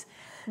 Yes.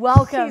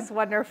 Welcome. She's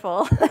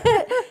wonderful.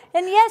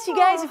 And yes, you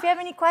guys, if you have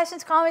any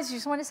questions, comments, you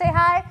just want to say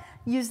hi,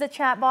 use the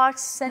chat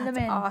box, send them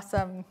in.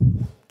 Awesome.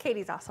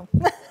 Katie's awesome.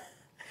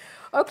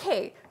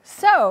 Okay,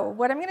 so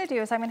what I'm going to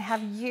do is I'm going to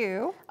have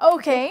you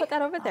put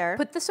that over there.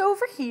 Put this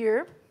over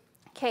here.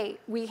 Okay,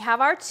 we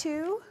have our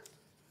 2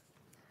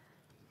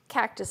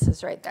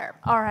 cactuses right there.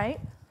 All right.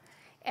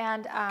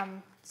 And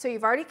so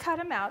you've already cut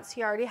them out. So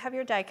you already have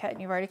your die cut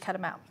and you've already cut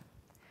them out.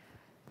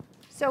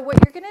 So what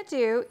you're going to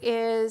do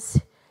is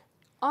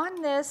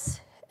on this,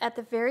 at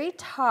the very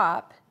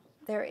top,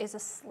 there is a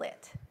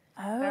slit.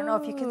 I don't know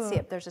if you can see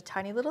it. There's a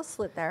tiny little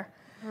slit there.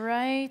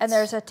 Right. And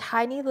there's a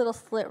tiny little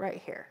slit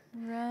right here.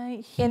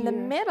 Right here. In the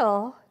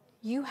middle,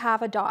 you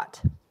have a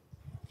dot.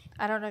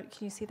 I don't know,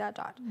 can you see that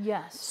dot?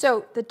 Yes.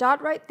 So the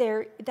dot right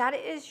there, that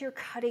is your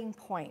cutting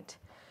point.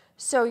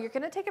 So you're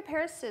gonna take a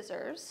pair of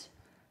scissors.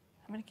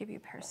 I'm gonna give you a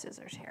pair of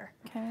scissors here.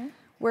 Okay.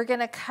 We're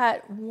gonna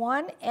cut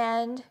one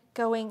end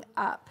going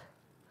up.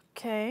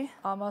 Okay.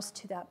 Almost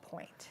to that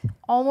point.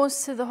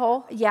 Almost to the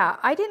hole? Yeah,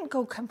 I didn't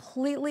go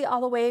completely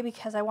all the way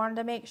because I wanted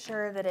to make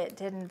sure that it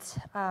didn't,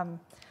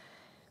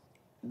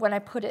 when I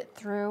put it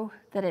through,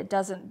 that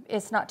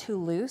it's not too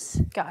loose.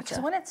 Gotcha. Because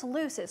when it's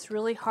loose, it's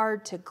really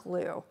hard to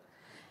glue.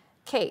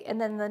 Okay, and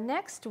then the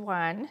next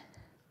one,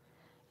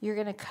 you're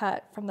gonna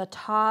cut from the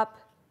top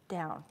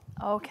down.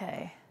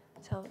 Okay.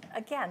 So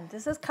again,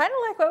 this is kind of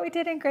like what we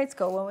did in grade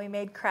school when we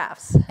made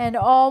crafts. And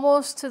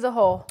almost to the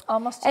hole.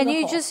 Almost to the hole.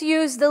 And you just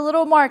use the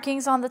little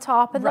markings on the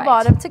top and the Right.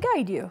 bottom to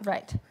guide you.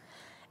 Right.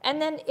 And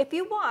then if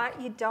you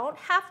want, you don't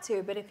have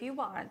to, but if you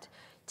want,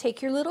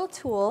 take your little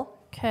tool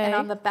and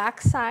on the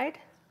back side,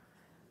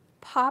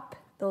 pop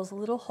those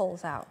little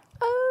holes out.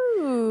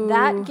 Oh.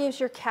 That gives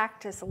your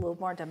cactus a little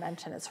more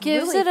dimension. It's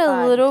gives really it fun.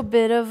 a little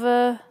bit of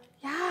a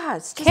Yeah,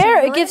 it's just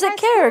it gives it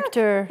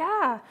character. Look.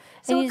 Yeah.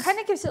 So And it kind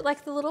of gives it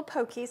like the little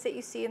pokies that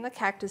you see in the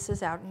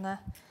cactuses out in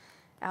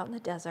the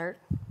desert.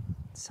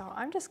 So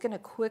I'm just going to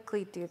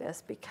quickly do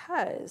this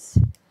because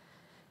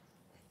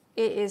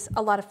it is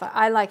a lot of fun.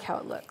 I like how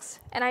it looks.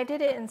 And I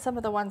did it in some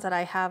of the ones that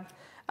I have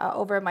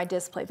over in my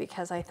display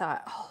because I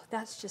thought, oh,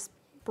 that's just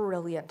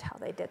brilliant how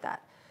they did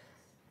that.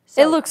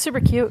 So, it looks super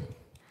cute.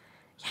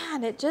 yeah,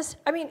 and it just,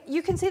 I mean,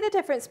 you can see the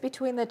difference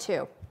between the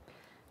 2.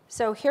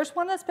 So here's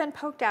one that's been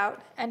poked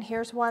out, and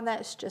here's one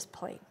that's just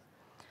plain.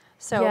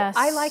 So Yes.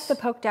 I like the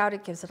poked out.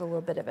 It gives it a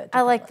little bit of it.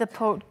 I like the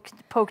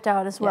poked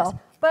out as well.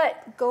 Yes.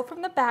 But go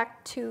from the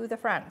back to the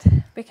front,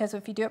 because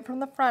if you do it from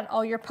the front,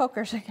 all your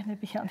pokers are going to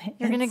be on the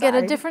You're going to inside.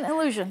 get a different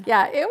illusion.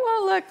 Yeah, it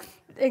won't look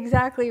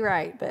exactly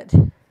right, but...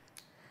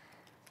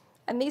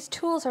 And these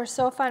tools are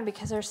so fun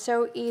because they're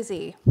so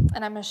easy.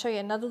 And I'm going to show you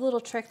another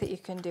little trick that you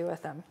can do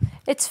with them.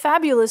 It's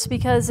fabulous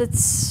because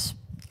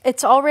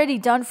it's already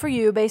done for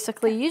you,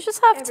 basically. You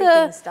just have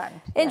Everything's to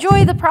done. enjoy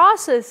Yes. the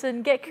process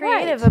and get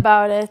creative Right.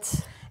 about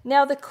it.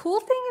 Now, the cool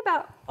thing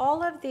about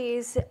all of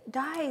these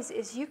dies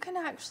is you can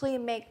actually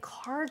make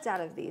cards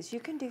out of these.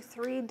 You can do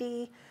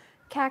 3D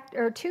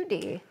or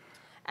 2D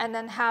and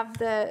then have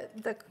the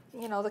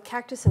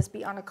cactuses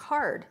be on a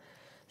card.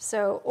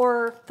 So,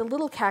 or the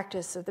little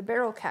cactus or the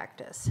barrel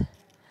cactus.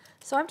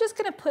 So I'm just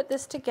going to put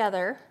this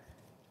together.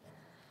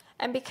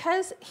 And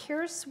because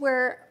here's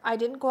where I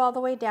didn't go all the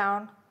way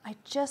down, I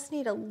just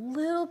need a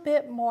little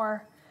bit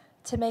more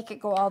to make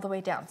it go all the way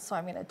down. So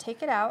I'm going to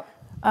take it out.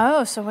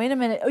 Oh, so wait a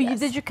minute. Oh,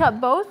 Yes. did you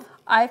cut both?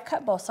 I've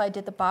cut both, so I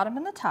did the bottom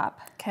and the top.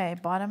 Okay,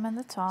 bottom and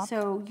the top.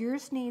 So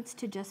yours needs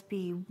to just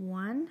be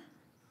one.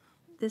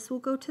 This will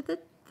go to the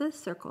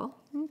circle.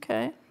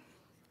 Okay.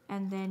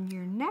 And then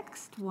your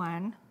next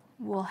one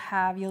will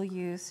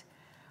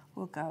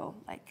go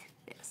like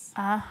this.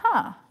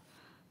 Uh-huh.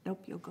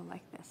 Nope, you'll go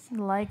like this.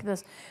 Like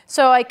this.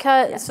 So I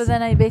cut, Yes. so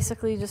then I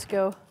basically just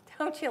go.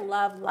 Don't you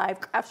love live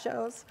craft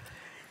shows?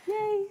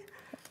 Yay.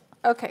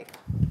 Okay.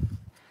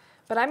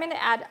 But I'm going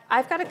to add,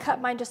 I've got to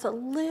cut mine just a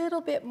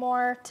little bit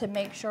more to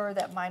make sure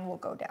that mine will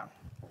go down.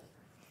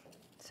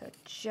 So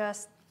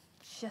just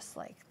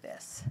like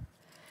this.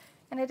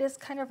 And it is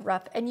kind of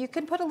rough. And you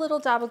can put a little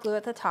dab of glue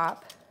at the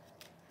top.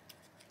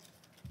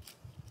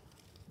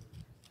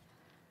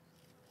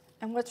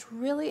 And what's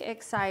really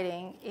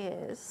exciting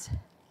is,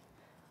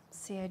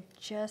 see, you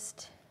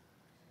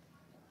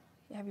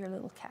have your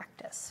little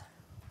cactus.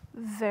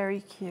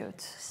 Very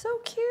cute. So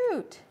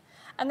cute.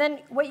 And then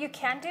what you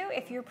can do,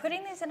 if you're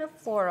putting these in a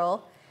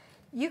floral,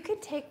 you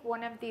could take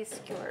one of these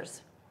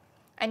skewers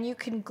and you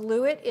can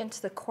glue it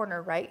into the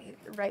corner right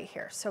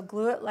here. So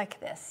glue it like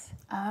this.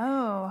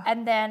 Oh.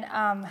 And then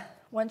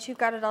once you've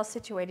got it all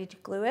situated, you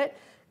glue it,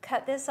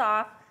 cut this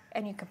off,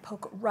 and you can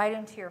poke right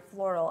into your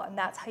floral, and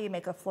that's how you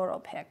make a floral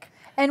pick.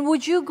 And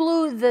would you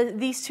glue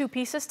these 2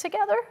 pieces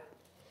together?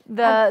 You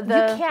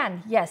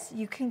can, yes.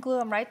 You can glue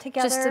them right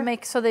together. Just to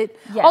make so they,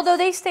 Yes. although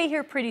they stay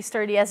here pretty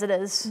sturdy as it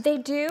is. They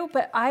do,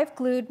 but I've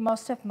glued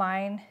most of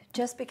mine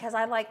just because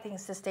I like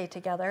things to stay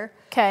together.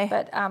 Okay.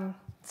 But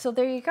so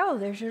there you go.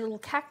 There's your little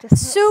cactus.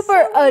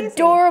 Super So easy.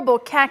 adorable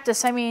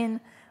cactus. I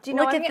mean, Do you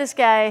know look what? at this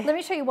guy. Let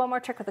me show you one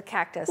more trick with the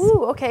cactus.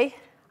 Ooh, okay.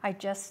 I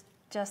just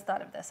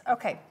thought of this.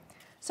 Okay.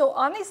 So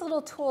on these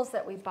little tools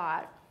that we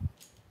bought,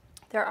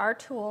 there are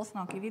tools, and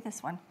I'll give you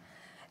this one,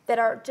 that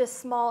are just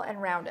small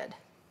and rounded.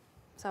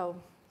 So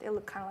they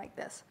look kind of like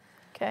this.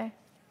 Okay.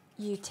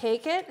 You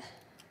take it,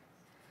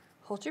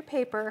 hold your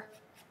paper,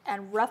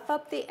 and rough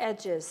up the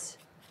edges.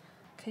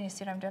 Can you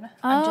see what I'm doing?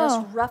 I'm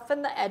just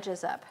roughing the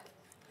edges up.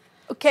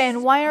 Okay,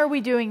 and why are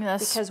we doing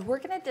this? Because we're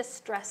going to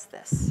distress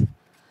this.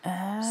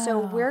 Oh. So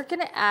we're going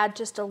to add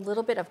just a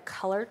little bit of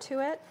color to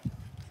it.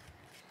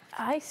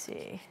 I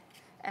see.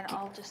 And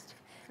I'll just...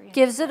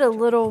 Gives it a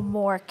little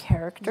more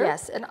character.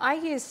 Yes, and I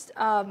used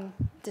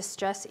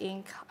Distress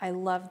ink. I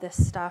love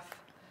this stuff.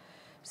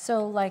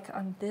 So like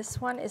on this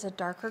one is a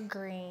darker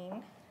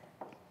green.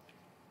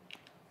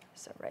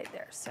 So right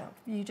there. So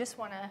you just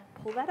want to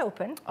pull that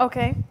open.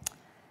 Okay.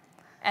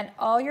 And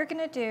all you're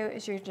going to do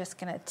is you're just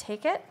going to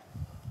take it,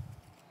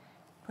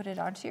 put it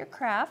onto your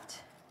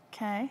craft.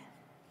 Okay.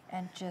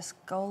 And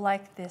just go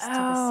like this to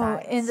the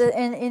sides.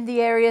 In the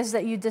areas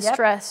that you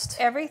distressed.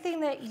 Yep. Everything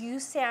that you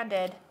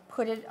sanded,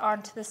 put it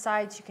onto the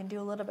sides. You can do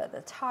a little bit at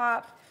the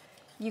top.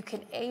 You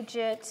can age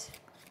it.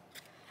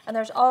 And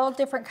there's all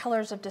different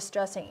colors of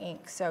distressing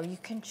ink. So you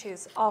can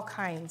choose all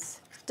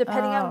kinds,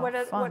 depending on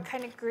what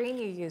kind of green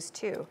you use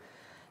too.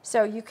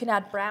 So you can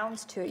add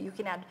browns to it. You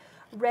can add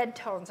red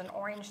tones and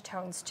orange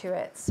tones to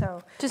it.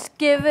 So just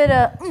give it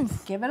a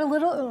oomph. Give it a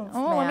little oomph,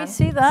 man. Let me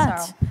see that.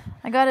 So,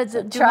 I got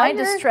to do my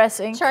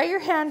distressing. Try your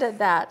hand at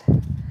that.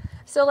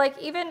 So like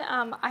even,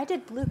 I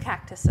did blue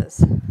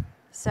cactuses.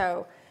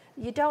 So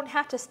you don't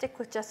have to stick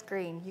with just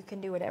green. You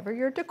can do whatever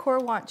your decor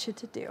wants you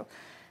to do.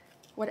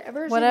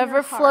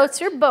 Whatever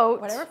floats your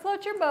boat. Whatever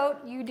floats your boat,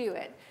 you do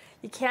it.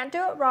 You can't do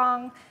it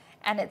wrong.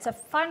 And it's a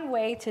fun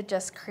way to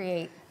just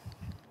create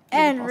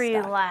and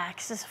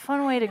relax. Stuff. It's a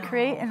fun way to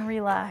create and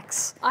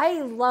relax.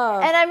 I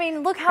love And I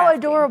mean, look how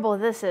adorable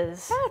this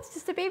is. Yeah, it's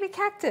just a baby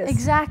cactus.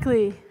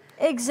 Exactly.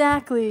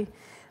 Exactly.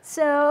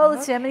 So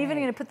let's see, I'm even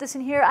going to put this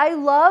in here. I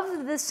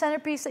love this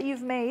centerpiece that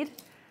you've made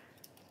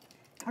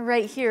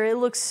right here. It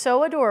looks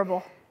so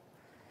adorable.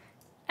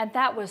 And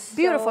that was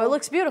beautiful. So it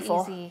looks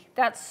beautiful. Easy.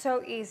 That's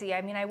so easy.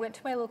 I mean, I went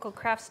to my local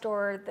craft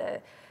store.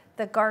 The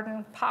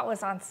garden pot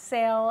was on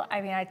sale.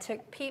 I mean, I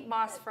took peat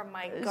moss from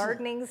my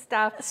gardening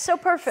stuff. So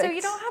perfect. So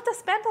you don't have to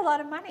spend a lot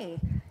of money.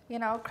 You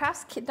know,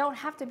 crafts don't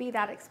have to be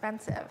that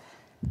expensive.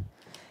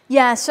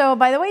 Yeah, so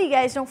by the way, you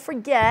guys, don't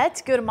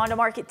forget, go to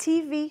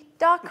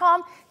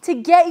mondomarkettv.com to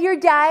get your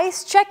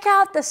dies. Check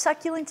out the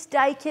succulent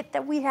die kit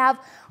that we have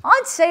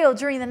on sale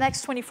during the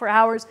next 24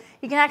 hours.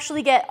 You can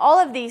actually get all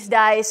of these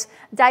die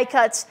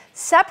cuts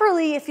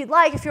separately if you'd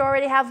like, if you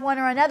already have one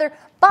or another.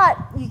 But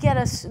you get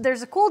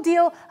there's a cool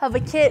deal of a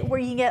kit where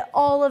you can get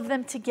all of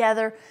them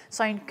together.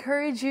 So I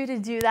encourage you to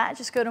do that.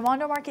 Just go to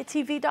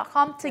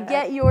mondomarkettv.com to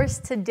get yours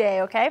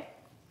today, okay?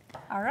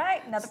 All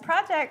right, another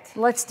project.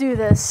 Let's do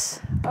this.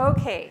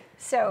 Okay,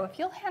 so if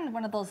you'll hand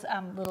one of those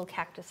little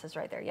cactuses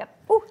right there, yep,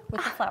 ooh,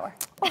 with the flower.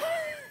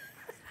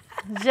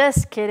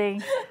 Just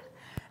kidding.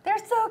 They're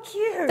so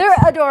cute. They're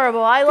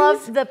adorable. I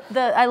love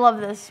I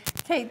love this.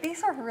 Okay,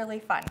 these are really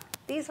fun.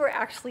 These were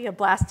actually a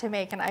blast to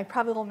make, and I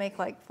probably will make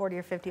like 40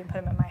 or 50 and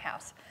put them in my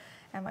house.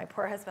 And my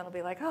poor husband will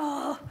be like,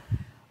 oh.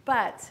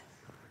 But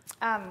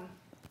I'm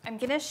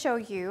gonna show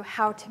you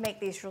how to make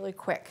these really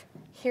quick.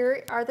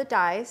 Here are the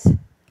dies.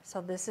 So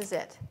this is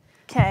it.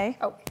 Okay.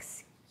 Oh,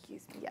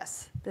 excuse me.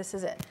 Yes, this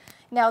is it.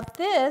 Now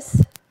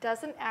this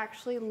doesn't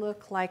actually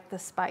look like the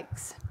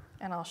spikes,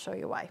 and I'll show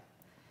you why.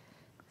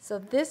 So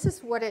this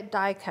is what it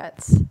die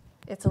cuts.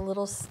 It's a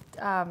little,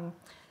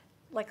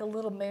 like a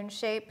little moon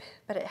shape,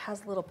 but it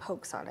has little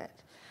pokes on it.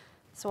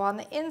 So on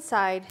the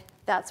inside,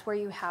 that's where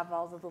you have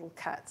all the little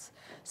cuts.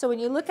 So when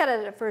you look at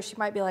it at first, you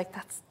might be like,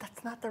 that's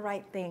not the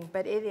right thing,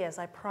 but it is,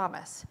 I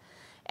promise.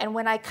 And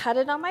when I cut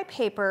it on my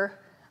paper,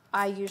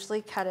 I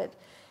usually cut it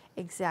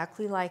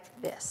exactly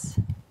like this.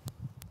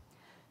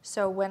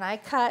 So when I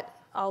cut,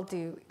 I'll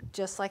do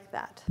just like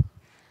that.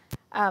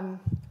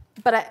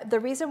 But the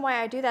reason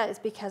why I do that is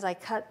because I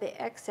cut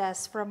the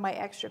excess from my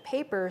extra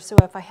paper, so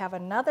if I have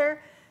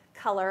another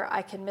color,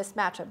 I can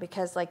mismatch it,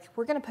 because like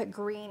we're gonna put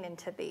green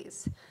into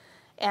these.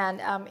 And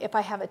if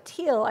I have a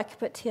teal, I could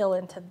put teal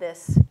into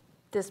this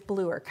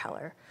bluer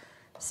color.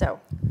 So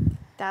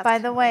that's by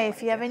the way,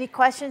 if you have any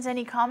questions,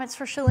 any comments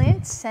for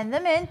Shalyn, send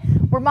them in.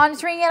 We're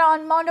monitoring it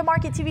on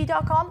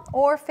mondomarkettv.com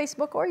or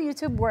Facebook or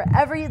YouTube,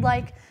 wherever you'd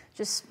like.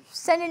 Just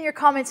send in your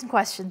comments and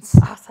questions.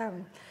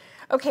 Awesome.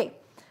 Okay,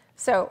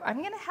 so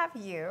I'm gonna have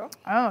you.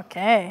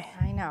 Okay.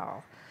 I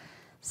know.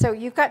 So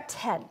you've got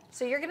 10.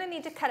 So you're gonna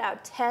need to cut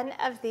out 10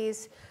 of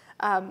these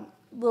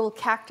little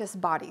cactus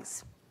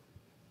bodies.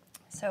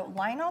 So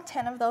line all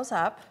 10 of those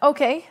up.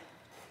 Okay.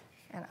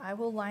 And I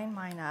will line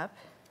mine up.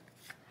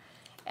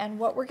 And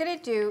what we're gonna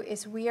do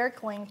is we are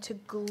going to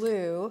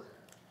glue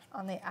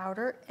on the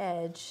outer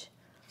edge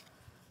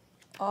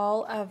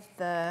all of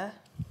the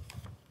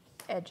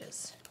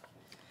edges.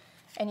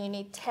 And you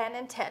need 10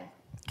 and 10.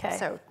 Okay.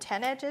 So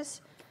 10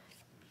 edges,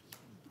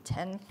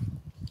 10.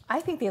 I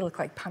think they look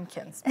like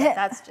pumpkins, but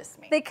that's just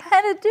me. They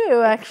kind of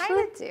do, actually. They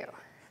kind of do.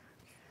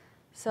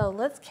 So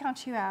let's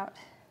count you out.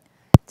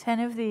 10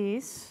 of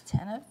these.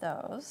 10 of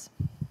those.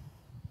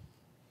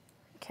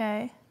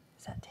 Okay.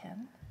 Is that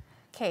 10?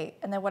 Okay,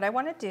 and then what I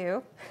want to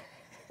do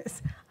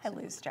is, I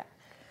lose track.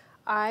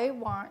 I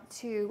want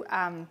to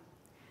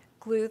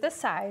glue the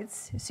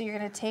sides. So you're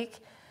going to take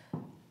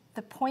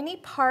the pointy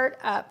part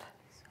up,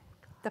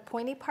 the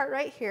pointy part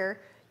right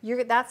here.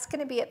 that's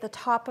going to be at the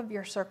top of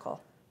your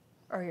circle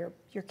or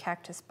your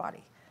cactus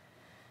body.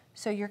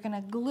 So you're going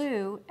to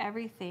glue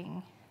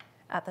everything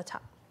at the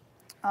top.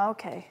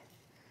 Okay.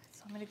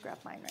 So I'm going to grab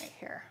mine right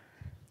here.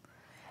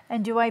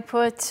 And do I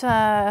put...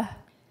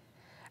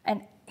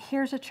 And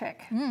here's a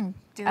trick.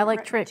 I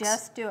like tricks.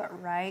 Just do it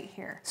right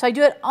here. So I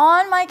do it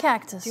on my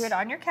cactus. Do it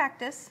on your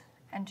cactus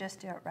and just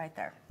do it right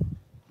there.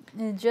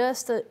 And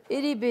just a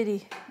itty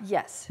bitty.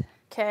 Yes.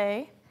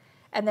 Okay.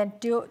 And then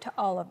do it to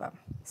all of them.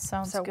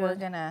 Sounds so good.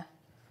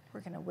 we're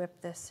gonna whip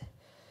this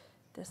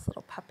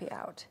little puppy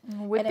out.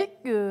 Whip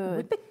it good.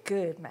 Whip it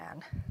good,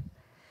 man.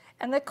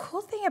 And the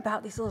cool thing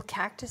about these little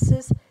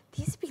cactuses,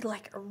 these would be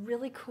like a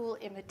really cool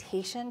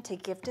invitation to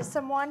give to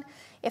someone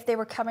if they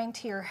were coming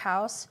to your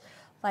house.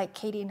 Like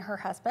Katie and her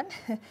husband,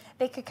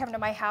 they could come to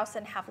my house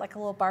and have like a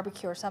little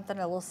barbecue or something,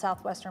 a little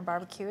Southwestern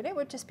barbecue, and it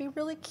would just be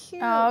really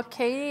cute. Oh,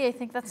 Katie, I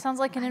think that sounds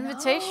like an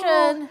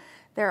invitation.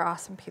 They're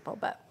awesome people,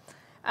 but,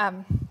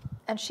 and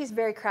she's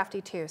very crafty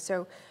too.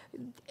 So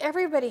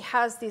everybody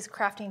has these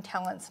crafting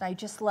talents, and I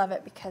just love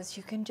it because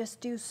you can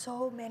just do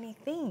so many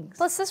things.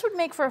 Plus, this would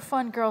make for a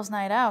fun girls'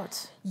 night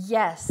out.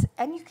 Yes,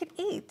 and you could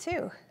eat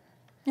too,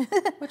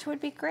 which would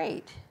be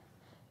great.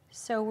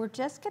 So we're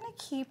just gonna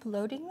keep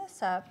loading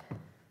this up.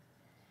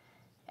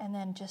 And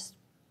then just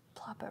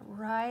plop it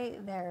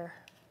right there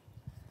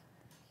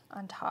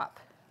on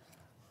top.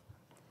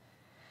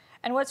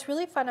 And what's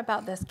really fun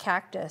about this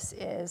cactus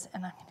is,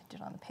 and I'm going to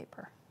do it on the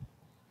paper.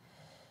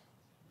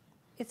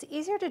 It's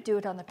easier to do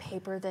it on the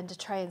paper than to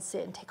try and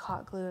sit and take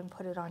hot glue and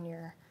put it on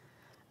your,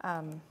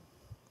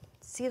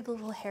 see the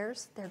little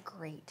hairs? They're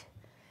great.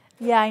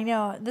 Yeah, I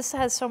know. This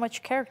has so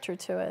much character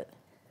to it.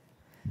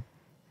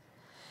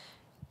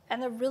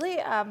 And the really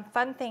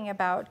fun thing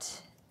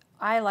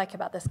I like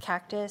about this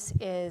cactus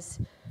is,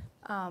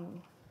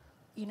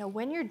 you know,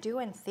 when you're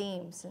doing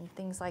themes and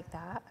things like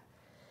that,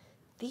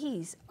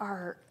 these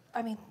are,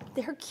 I mean,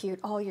 they're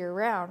cute all year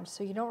round,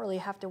 so you don't really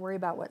have to worry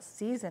about what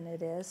season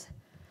it is.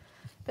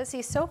 But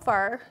see, so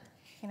far,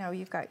 you know,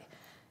 you've got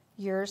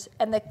yours,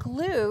 and the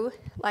glue,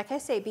 like I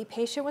say, be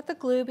patient with the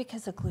glue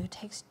because the glue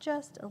takes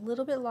just a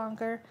little bit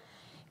longer.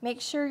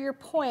 Make sure your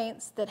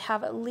points that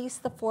have at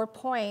least the 4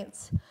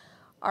 points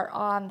are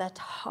on the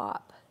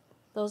top.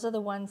 Those are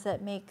the ones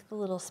that make the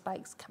little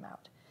spikes come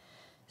out.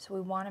 So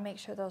we want to make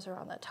sure those are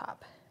on the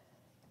top.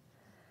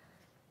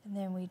 And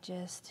then we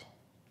just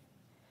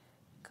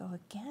go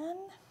again.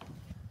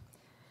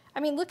 I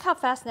mean, look how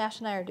fast Nash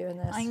and I are doing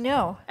this. I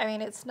know. I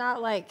mean, it's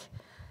not like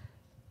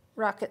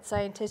rocket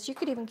scientists. You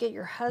could even get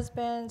your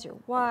husbands, your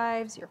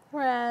wives, your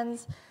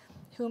friends,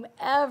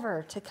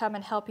 whomever to come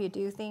and help you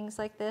do things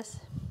like this.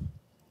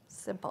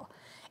 Simple.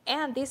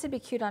 And these would be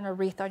cute on a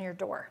wreath on your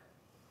door.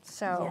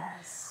 So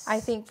yes. I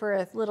think for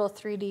a little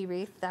 3D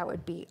wreath, that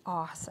would be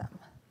awesome.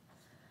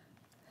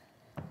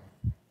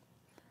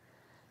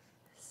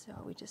 So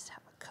we just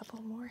have a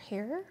couple more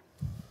here.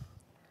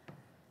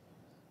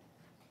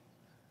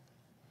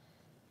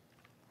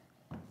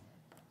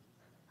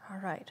 All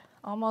right,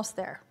 almost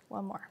there.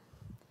 One more.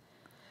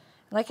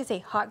 Like I say,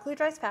 hot glue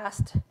dries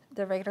fast.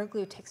 The regular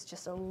glue takes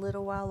just a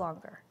little while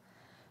longer,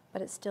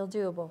 but it's still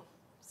doable.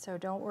 So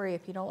don't worry.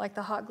 If you don't like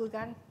the hot glue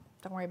gun,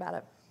 don't worry about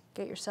it.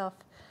 Get yourself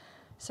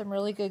some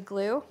really good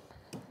glue.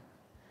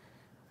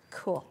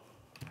 Cool.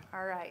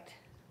 All right.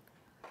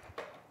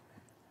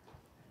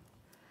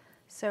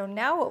 So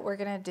now what we're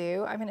gonna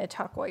do, I'm gonna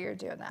talk while you're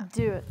doing that.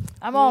 Do it.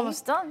 I'm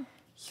almost done.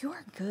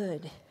 You're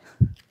good.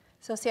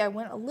 So see, I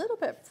went a little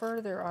bit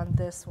further on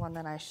this one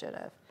than I should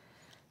have.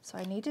 So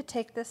I need to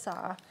take this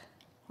off.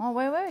 Oh,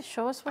 wait.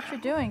 Show us what you're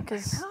doing,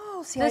 because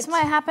this I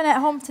might happen at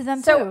home to them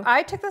too. So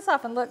I took this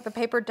off, and look, the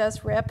paper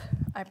does rip.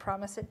 I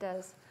promise it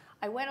does.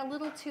 I went a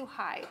little too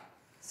high.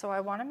 So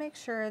I want to make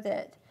sure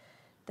that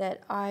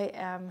I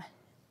am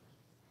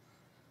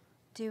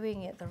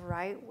doing it the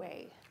right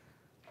way.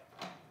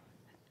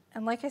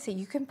 And like I say,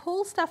 you can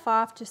pull stuff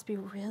off, just be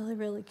really,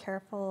 really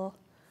careful.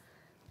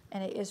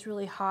 And it is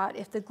really hot.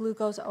 If the glue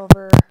goes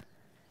over,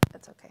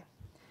 that's okay.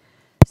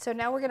 So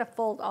now we're going to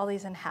fold all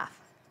these in half,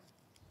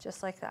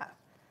 just like that.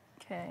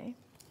 Okay.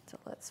 So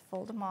let's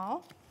fold them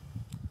all,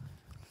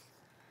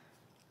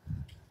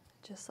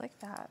 just like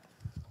that.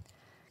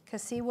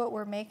 Because see, what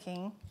we're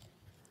making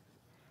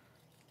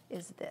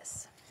is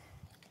this.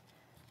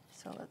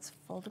 So let's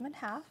fold them in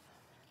half.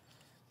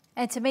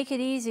 And to make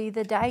it easy,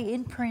 the die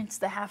imprints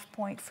the half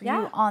point for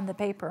you on the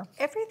paper.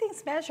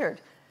 Everything's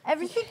measured.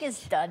 Everything is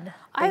done,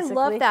 basically. I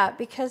love that,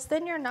 because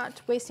then you're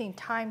not wasting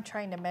time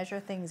trying to measure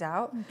things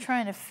out. I'm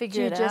trying to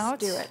figure it just out.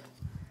 Do it.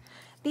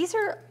 These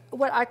are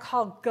what I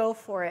call go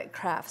for it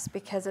crafts,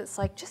 because it's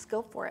like, just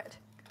go for it.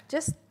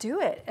 Just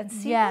do it and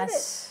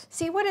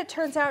see what it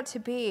turns out to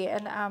be.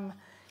 And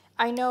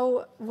I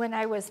know when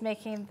I was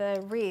making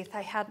the wreath,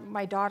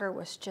 my daughter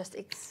was just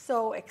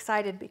so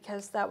excited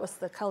because that was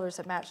the colors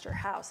that matched her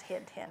house,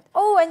 hint, hint.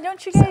 Oh, and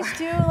don't you guys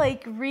do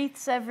like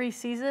wreaths every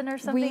season or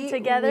something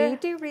together? We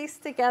do wreaths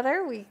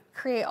together. We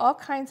create all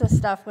kinds of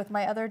stuff with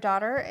my other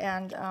daughter,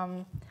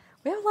 and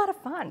We have a lot of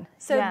fun.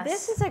 So Yes.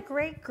 this is a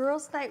great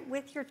girls' night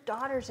with your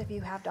daughters if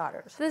you have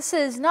daughters. This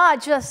is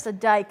not just a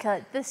die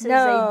cut. This is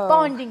No. a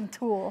bonding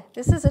tool.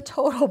 This is a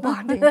total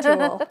bonding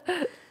tool.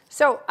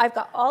 So I've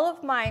got all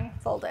of mine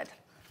folded.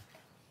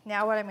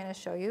 Now what I'm going to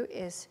show you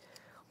is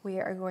we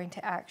are going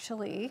to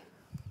actually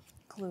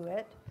glue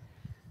it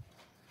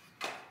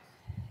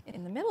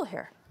in the middle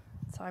here.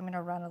 So I'm going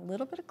to run a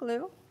little bit of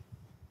glue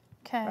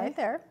right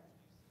there.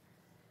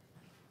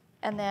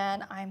 And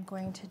then I'm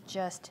going to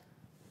just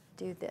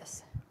do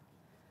this.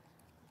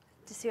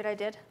 Do you see what I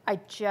did? I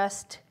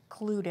just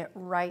glued it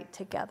right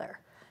together.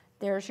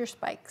 There's your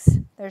spikes.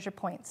 There's your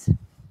points.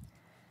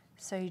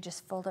 So you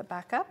just fold it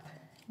back up,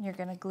 and you're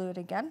going to glue it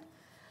again.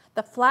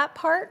 The flat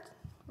part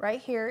right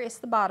here is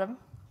the bottom.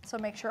 So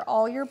make sure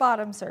all your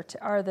bottoms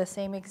are the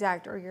same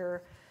exact,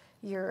 or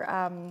your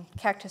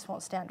cactus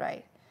won't stand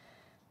right.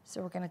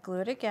 So we're going to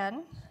glue it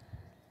again.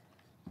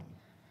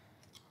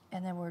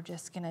 And then we're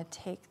just going to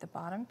take the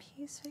bottom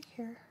piece right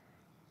here,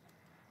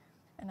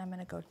 and I'm going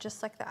to go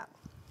just like that.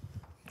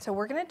 So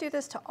we're going to do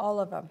this to all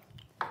of them.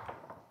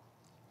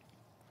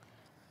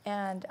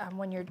 And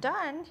when you're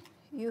done,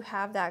 you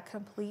have that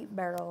complete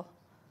barrel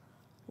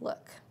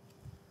look.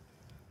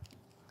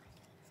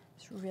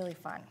 It's really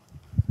fun.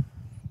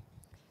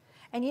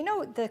 And you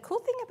know, the cool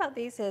thing about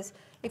these is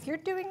if you're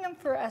doing them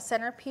for a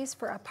centerpiece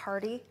for a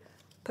party,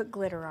 put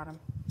glitter on them.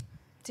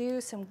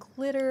 Do some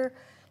glitter,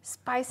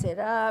 spice it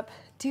up,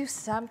 do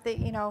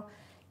something, you know.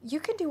 You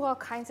can do all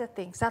kinds of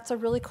things. That's a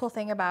really cool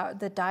thing about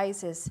the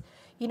dies is,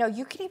 you know,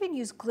 you can even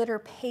use glitter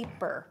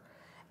paper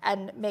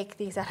and make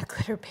these out of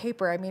glitter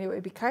paper. I mean, it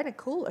would be kind of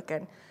cool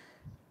looking,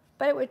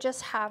 but it would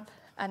just have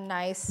a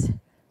nice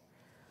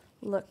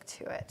look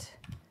to it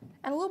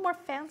and a little more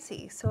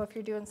fancy. So if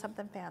you're doing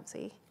something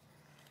fancy.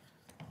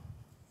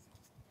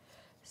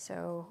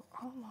 So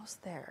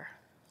almost there.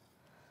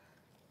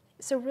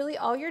 So really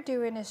all you're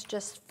doing is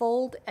just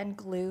fold and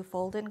glue,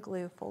 fold and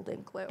glue, fold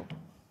and glue.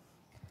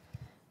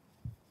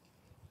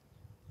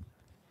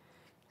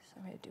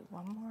 I'm going to do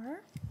one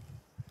more.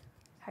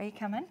 How are you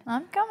coming?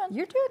 I'm coming.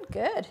 You're doing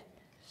good.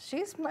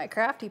 She's my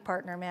crafty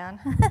partner, man.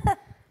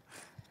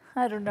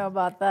 I don't know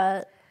about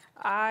that.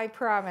 I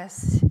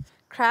promise.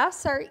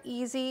 Crafts are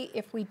easy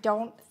if we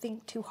don't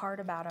think too hard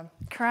about them.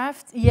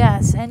 Craft,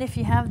 yes, and if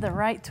you have the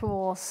right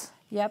tools.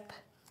 Yep,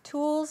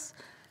 tools.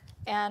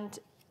 And,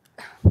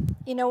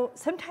 you know,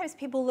 sometimes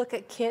people look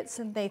at kits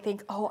and they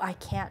think, oh, I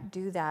can't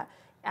do that.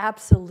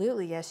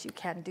 Absolutely, yes, you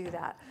can do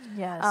that.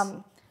 Yes.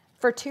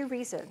 For two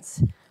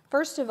reasons.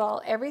 First of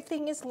all,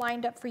 everything is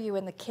lined up for you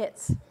in the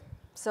kits.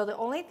 So the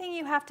only thing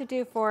you have to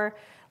do for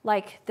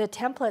like the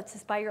templates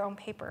is buy your own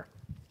paper,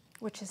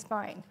 which is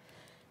fine.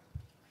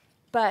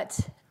 But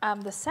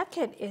the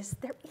second is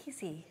they're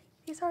easy.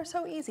 These are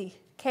so easy.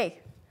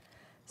 Okay,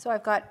 so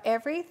I've got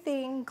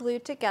everything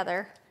glued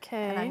together.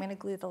 And I'm going to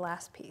glue the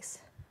last piece.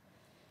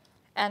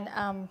 And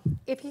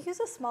if you use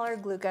a smaller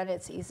glue gun,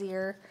 it's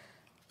easier.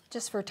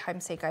 Just for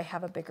time's sake, I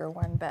have a bigger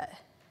one, but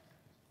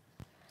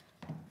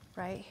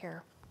right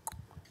here.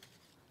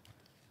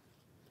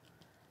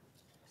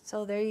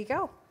 So there you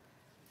go.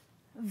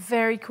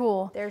 Very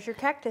cool. There's your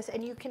cactus,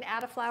 and you can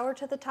add a flower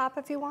to the top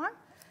if you want.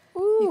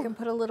 Ooh. You can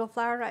put a little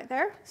flower right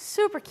there.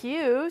 Super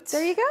cute.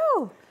 There you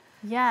go.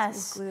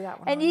 Yes. So we'll glue that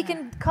one and on you there.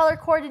 can color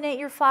coordinate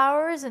your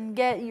flowers and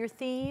get your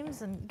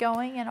themes and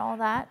going and all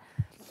that.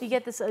 You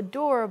get this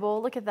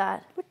adorable, look at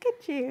that. Look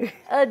at you.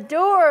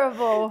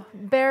 Adorable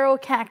barrel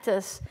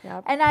cactus.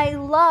 Yep. And I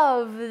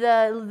love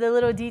the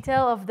little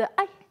detail of the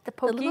pokies.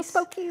 The little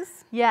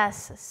spokies.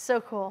 Yes,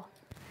 so cool.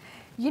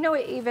 You know,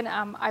 even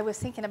I was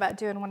thinking about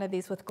doing one of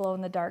these with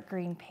glow-in-the-dark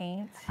green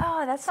paint.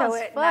 Oh, that sounds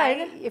So at fun.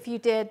 night, if you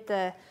did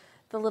the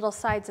little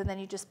sides and then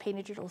you just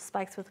painted your little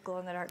spikes with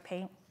glow-in-the-dark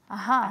paint,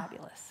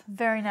 fabulous.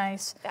 Very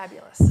nice.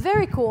 Fabulous.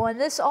 Very cool. And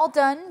this all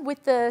done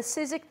with the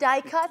Sizzix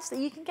die cuts that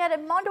you can get at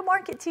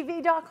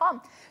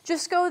mondomarkettv.com.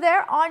 Just go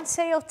there, on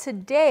sale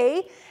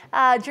today.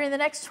 During the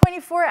next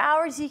 24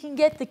 hours, you can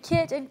get the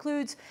kit.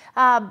 Includes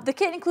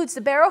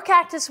the barrel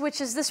cactus, which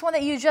is this one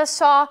that you just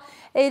saw.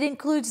 It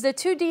includes the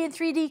 2D and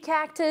 3D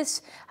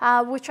cactus,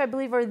 which I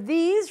believe are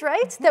these,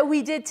 right, that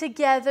we did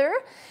together.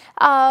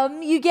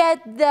 You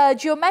get the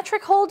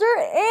geometric holder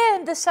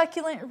and the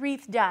succulent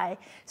wreath die.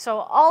 So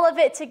all of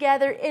it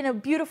together in a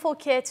beautiful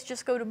kit.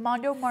 Just go to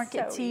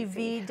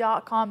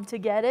mondomarkettv.com to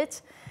get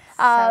it.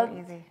 So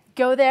easy.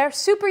 Go there.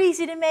 Super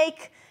easy to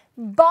make.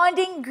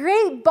 Bonding,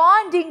 great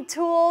bonding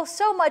tool.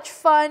 So much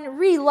fun,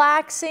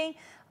 relaxing.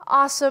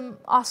 Awesome,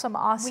 awesome,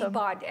 awesome. We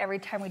bond every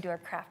time we do our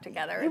craft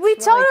together. It's We really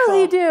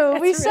totally cool.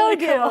 do. We It's so really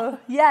do. cool.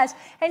 Yes.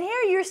 And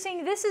here you're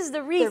seeing this is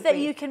the wreath that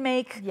you can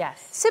make.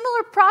 Yes.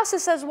 Similar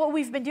process as what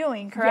we've been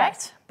doing, correct?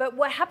 Yes. But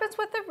what happens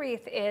with the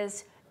wreath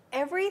is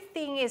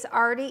everything is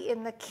already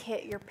in the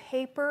kit. Your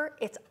paper,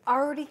 it's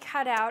already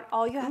cut out.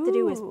 All you have to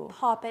do is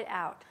pop it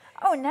out.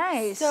 Oh,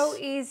 nice. So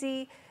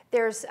easy.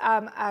 There's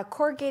a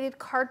corrugated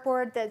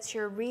cardboard that's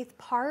your wreath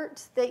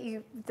part,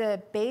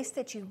 the base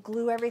that you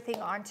glue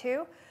everything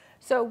onto.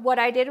 So what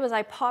I did was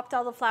I popped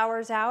all the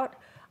flowers out.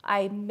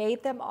 I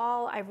made them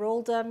all, I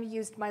rolled them,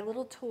 used my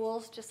little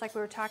tools, just like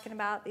we were talking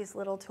about, these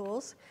little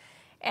tools.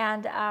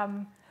 And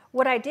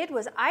what I did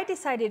was I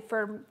decided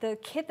for the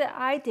kit that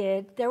I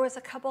did, there was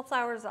a couple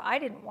flowers that I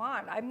didn't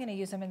want. I'm gonna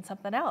use them in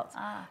something else.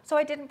 So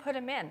I didn't put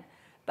them in.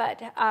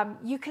 But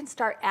you can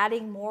start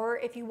adding more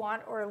if you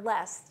want or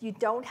less. You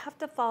don't have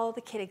to follow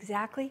the kit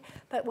exactly,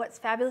 but what's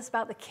fabulous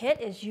about the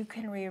kit is you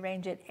can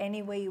rearrange it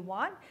any way you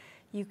want.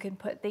 You can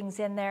put things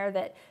in there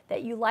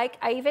that you like.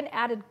 I even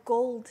added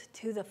gold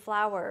to the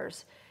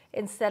flowers.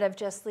 Instead of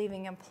just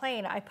leaving them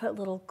plain, I put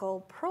little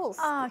gold pearls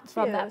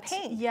from that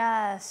paint.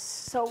 Yes.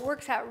 So it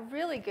works out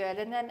really good.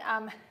 And then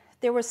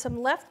there was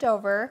some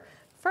leftover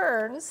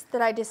ferns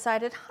that I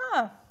decided,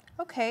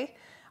 okay,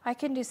 I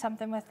can do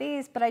something with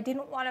these, but I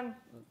didn't want them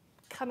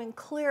coming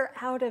clear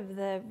out of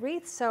the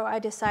wreath, so I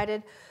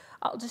decided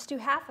I'll just do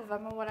half of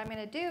them. And what I'm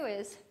gonna do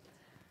is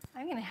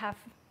I'm gonna have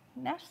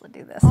Nashla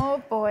do this.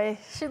 Oh boy,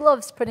 she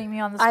loves putting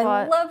me on the spot.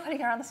 I love putting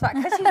her on the spot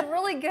because she's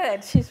really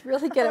good. She's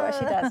really good at what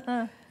she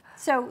does.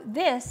 So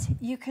this,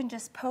 you can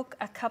just poke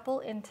a couple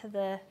into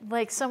the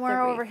like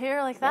somewhere over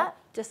here, like that?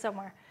 Just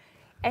somewhere.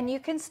 And you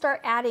can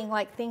start adding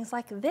like things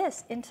like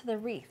this into the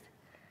wreath.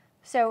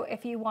 So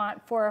if you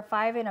want 4 or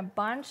 5 in a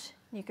bunch,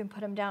 you can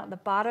put them down at the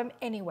bottom,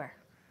 anywhere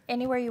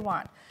you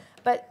want.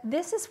 But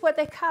this is what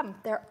they come.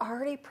 They're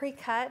already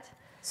pre-cut.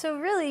 So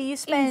really you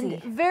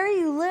spend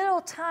very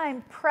little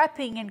time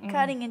prepping and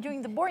cutting and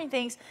doing the boring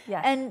things.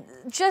 Yes. And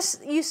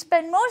just, you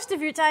spend most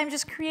of your time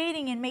just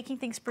creating and making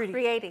things pretty.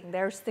 Creating,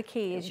 there's the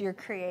key, is you're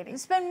creating. You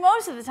spend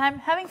most of the time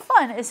having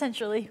fun,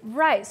 essentially.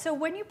 Right, so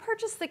when you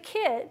purchase the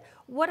kit,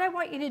 what I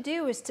want you to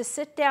do is to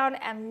sit down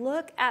and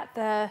look at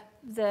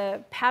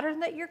the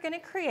pattern that you're gonna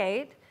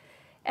create.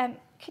 And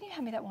can you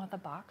hand me that one with the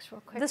box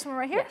real quick? This one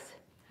right here? Yes.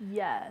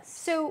 Yes.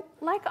 So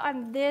like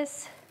on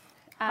this.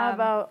 How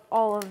about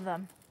all of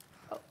them?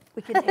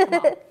 We can take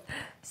them all.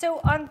 So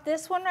on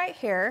this one right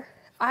here,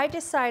 I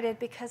decided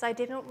because I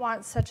didn't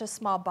want such a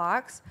small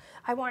box,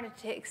 I wanted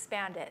to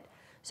expand it.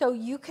 So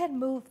you can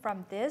move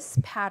from this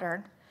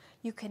pattern,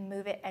 you can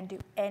move it and do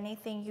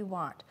anything you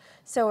want.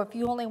 So if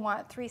you only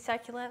want 3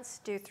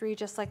 succulents, do 3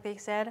 just like they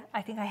said.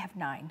 I think I have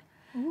 9.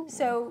 Ooh.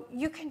 So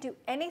you can do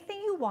anything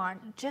you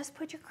want, just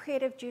put your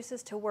creative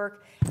juices to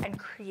work and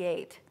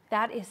create.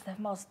 That is the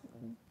most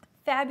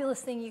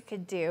fabulous thing you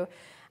could do.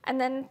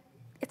 And then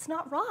it's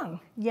not wrong.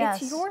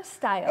 Yes. It's your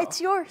style.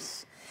 It's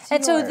yours.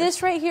 So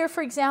this right here,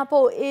 for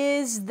example,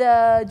 is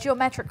the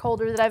geometric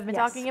holder that I've been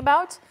talking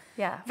about.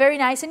 Yeah. Very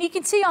nice. And you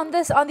can see on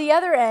this, on the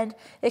other end,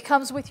 it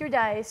comes with your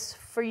dies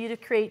for you to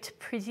create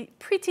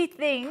pretty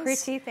things.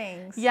 Pretty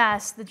things.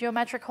 Yes, the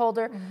geometric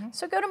holder.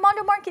 So go to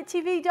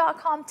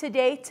mondomarkettv.com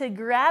today to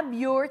grab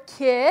your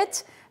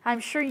kit. I'm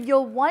sure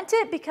you'll want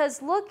it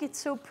because look, it's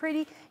so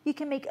pretty. You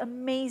can make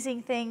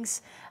amazing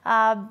things.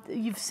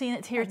 You've seen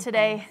it here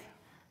today.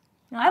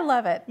 I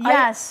love it.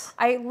 Yes.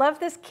 I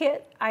love this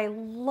kit. I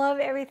love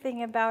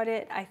everything about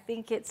it. I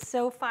think it's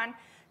so fun.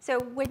 So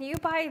when you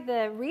buy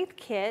the wreath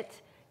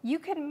kit, you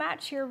can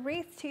match your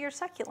wreath to your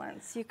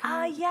succulents. You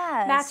can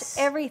match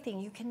everything.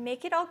 You can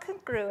make it all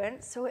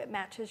congruent so it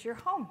matches your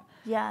home.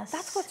 Yes.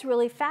 That's what's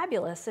really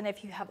fabulous. And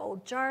if you have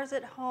old jars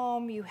at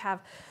home, you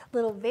have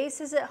little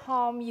vases at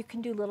home, you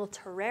can do little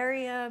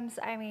terrariums.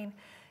 I mean,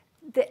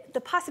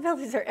 the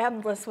possibilities are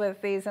endless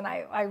with these, and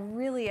I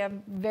really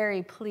am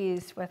very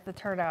pleased with the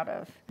turnout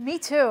of. Me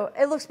too.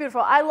 It looks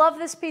beautiful. I love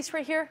this piece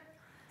right here.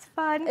 It's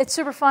fun. It's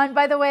super fun.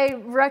 By the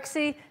way,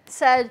 Rexy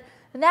said,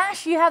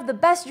 Nash, you have the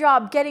best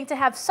job getting to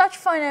have such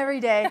fun every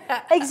day.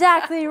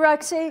 Exactly,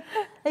 Rexy.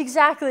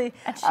 Exactly.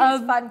 And she's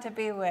fun to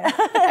be with.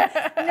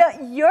 No,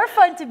 you're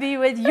fun to be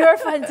with. You're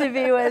fun to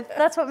be with.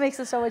 That's what makes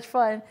it so much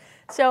fun.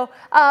 So,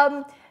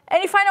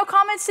 any final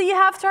comments that you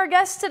have to our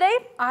guests today?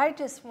 I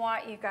just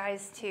want you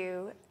guys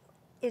to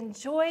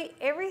enjoy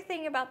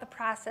everything about the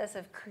process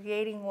of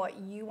creating what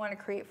you want to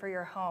create for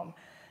your home.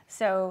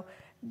 So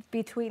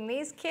between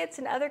these kits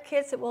and other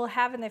kits that we'll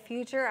have in the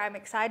future, I'm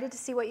excited to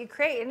see what you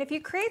create. And if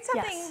you create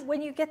something, when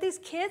you get these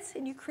kits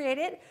and you create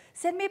it,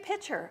 send me a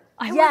picture.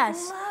 I would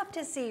love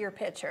to see your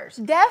pictures.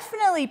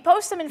 Definitely.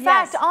 Post them, in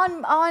fact,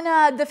 on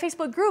the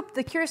Facebook group,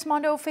 the Curious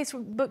Mondo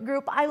Facebook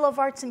group, I Love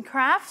Arts and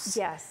Crafts.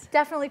 Yes.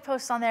 Definitely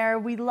post on there.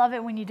 We love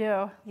it when you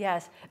do.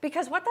 Yes.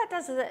 Because what that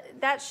does is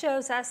that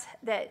shows us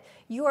that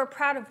you are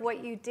proud of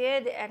what you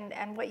did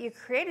and what you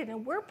created,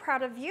 and we're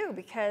proud of you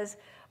because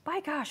by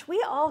gosh,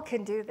 we all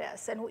can do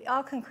this, and we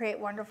all can create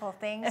wonderful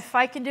things. If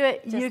I can do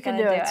it, you can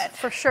do it.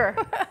 For sure.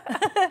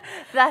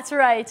 That's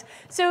right.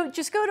 So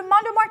just go to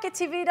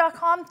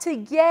mondomarkettv.com to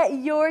get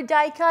your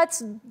die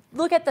cuts.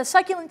 Look at the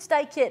succulents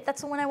die kit. That's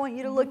the one I want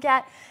you to look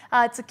at.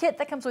 It's a kit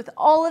that comes with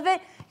all of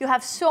it. You'll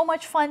have so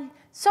much fun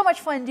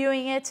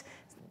doing it.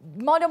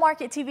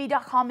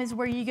 mondomarkettv.com is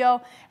where you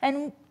go.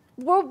 And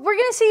we're going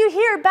to see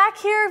you back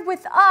here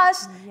with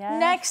us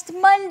next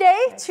Monday,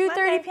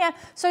 2:30 p.m.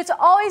 So it's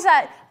always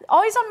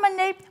on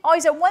Monday,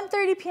 always at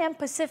 1:30 p.m.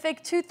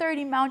 Pacific,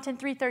 2:30 Mountain,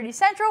 3:30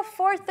 Central,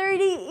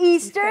 4:30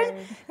 Eastern.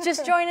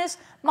 Just join us,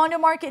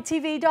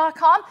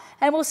 mondomarkettv.com,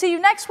 and we'll see you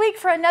next week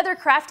for another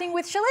Crafting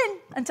with Shalyn.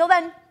 Until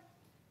then.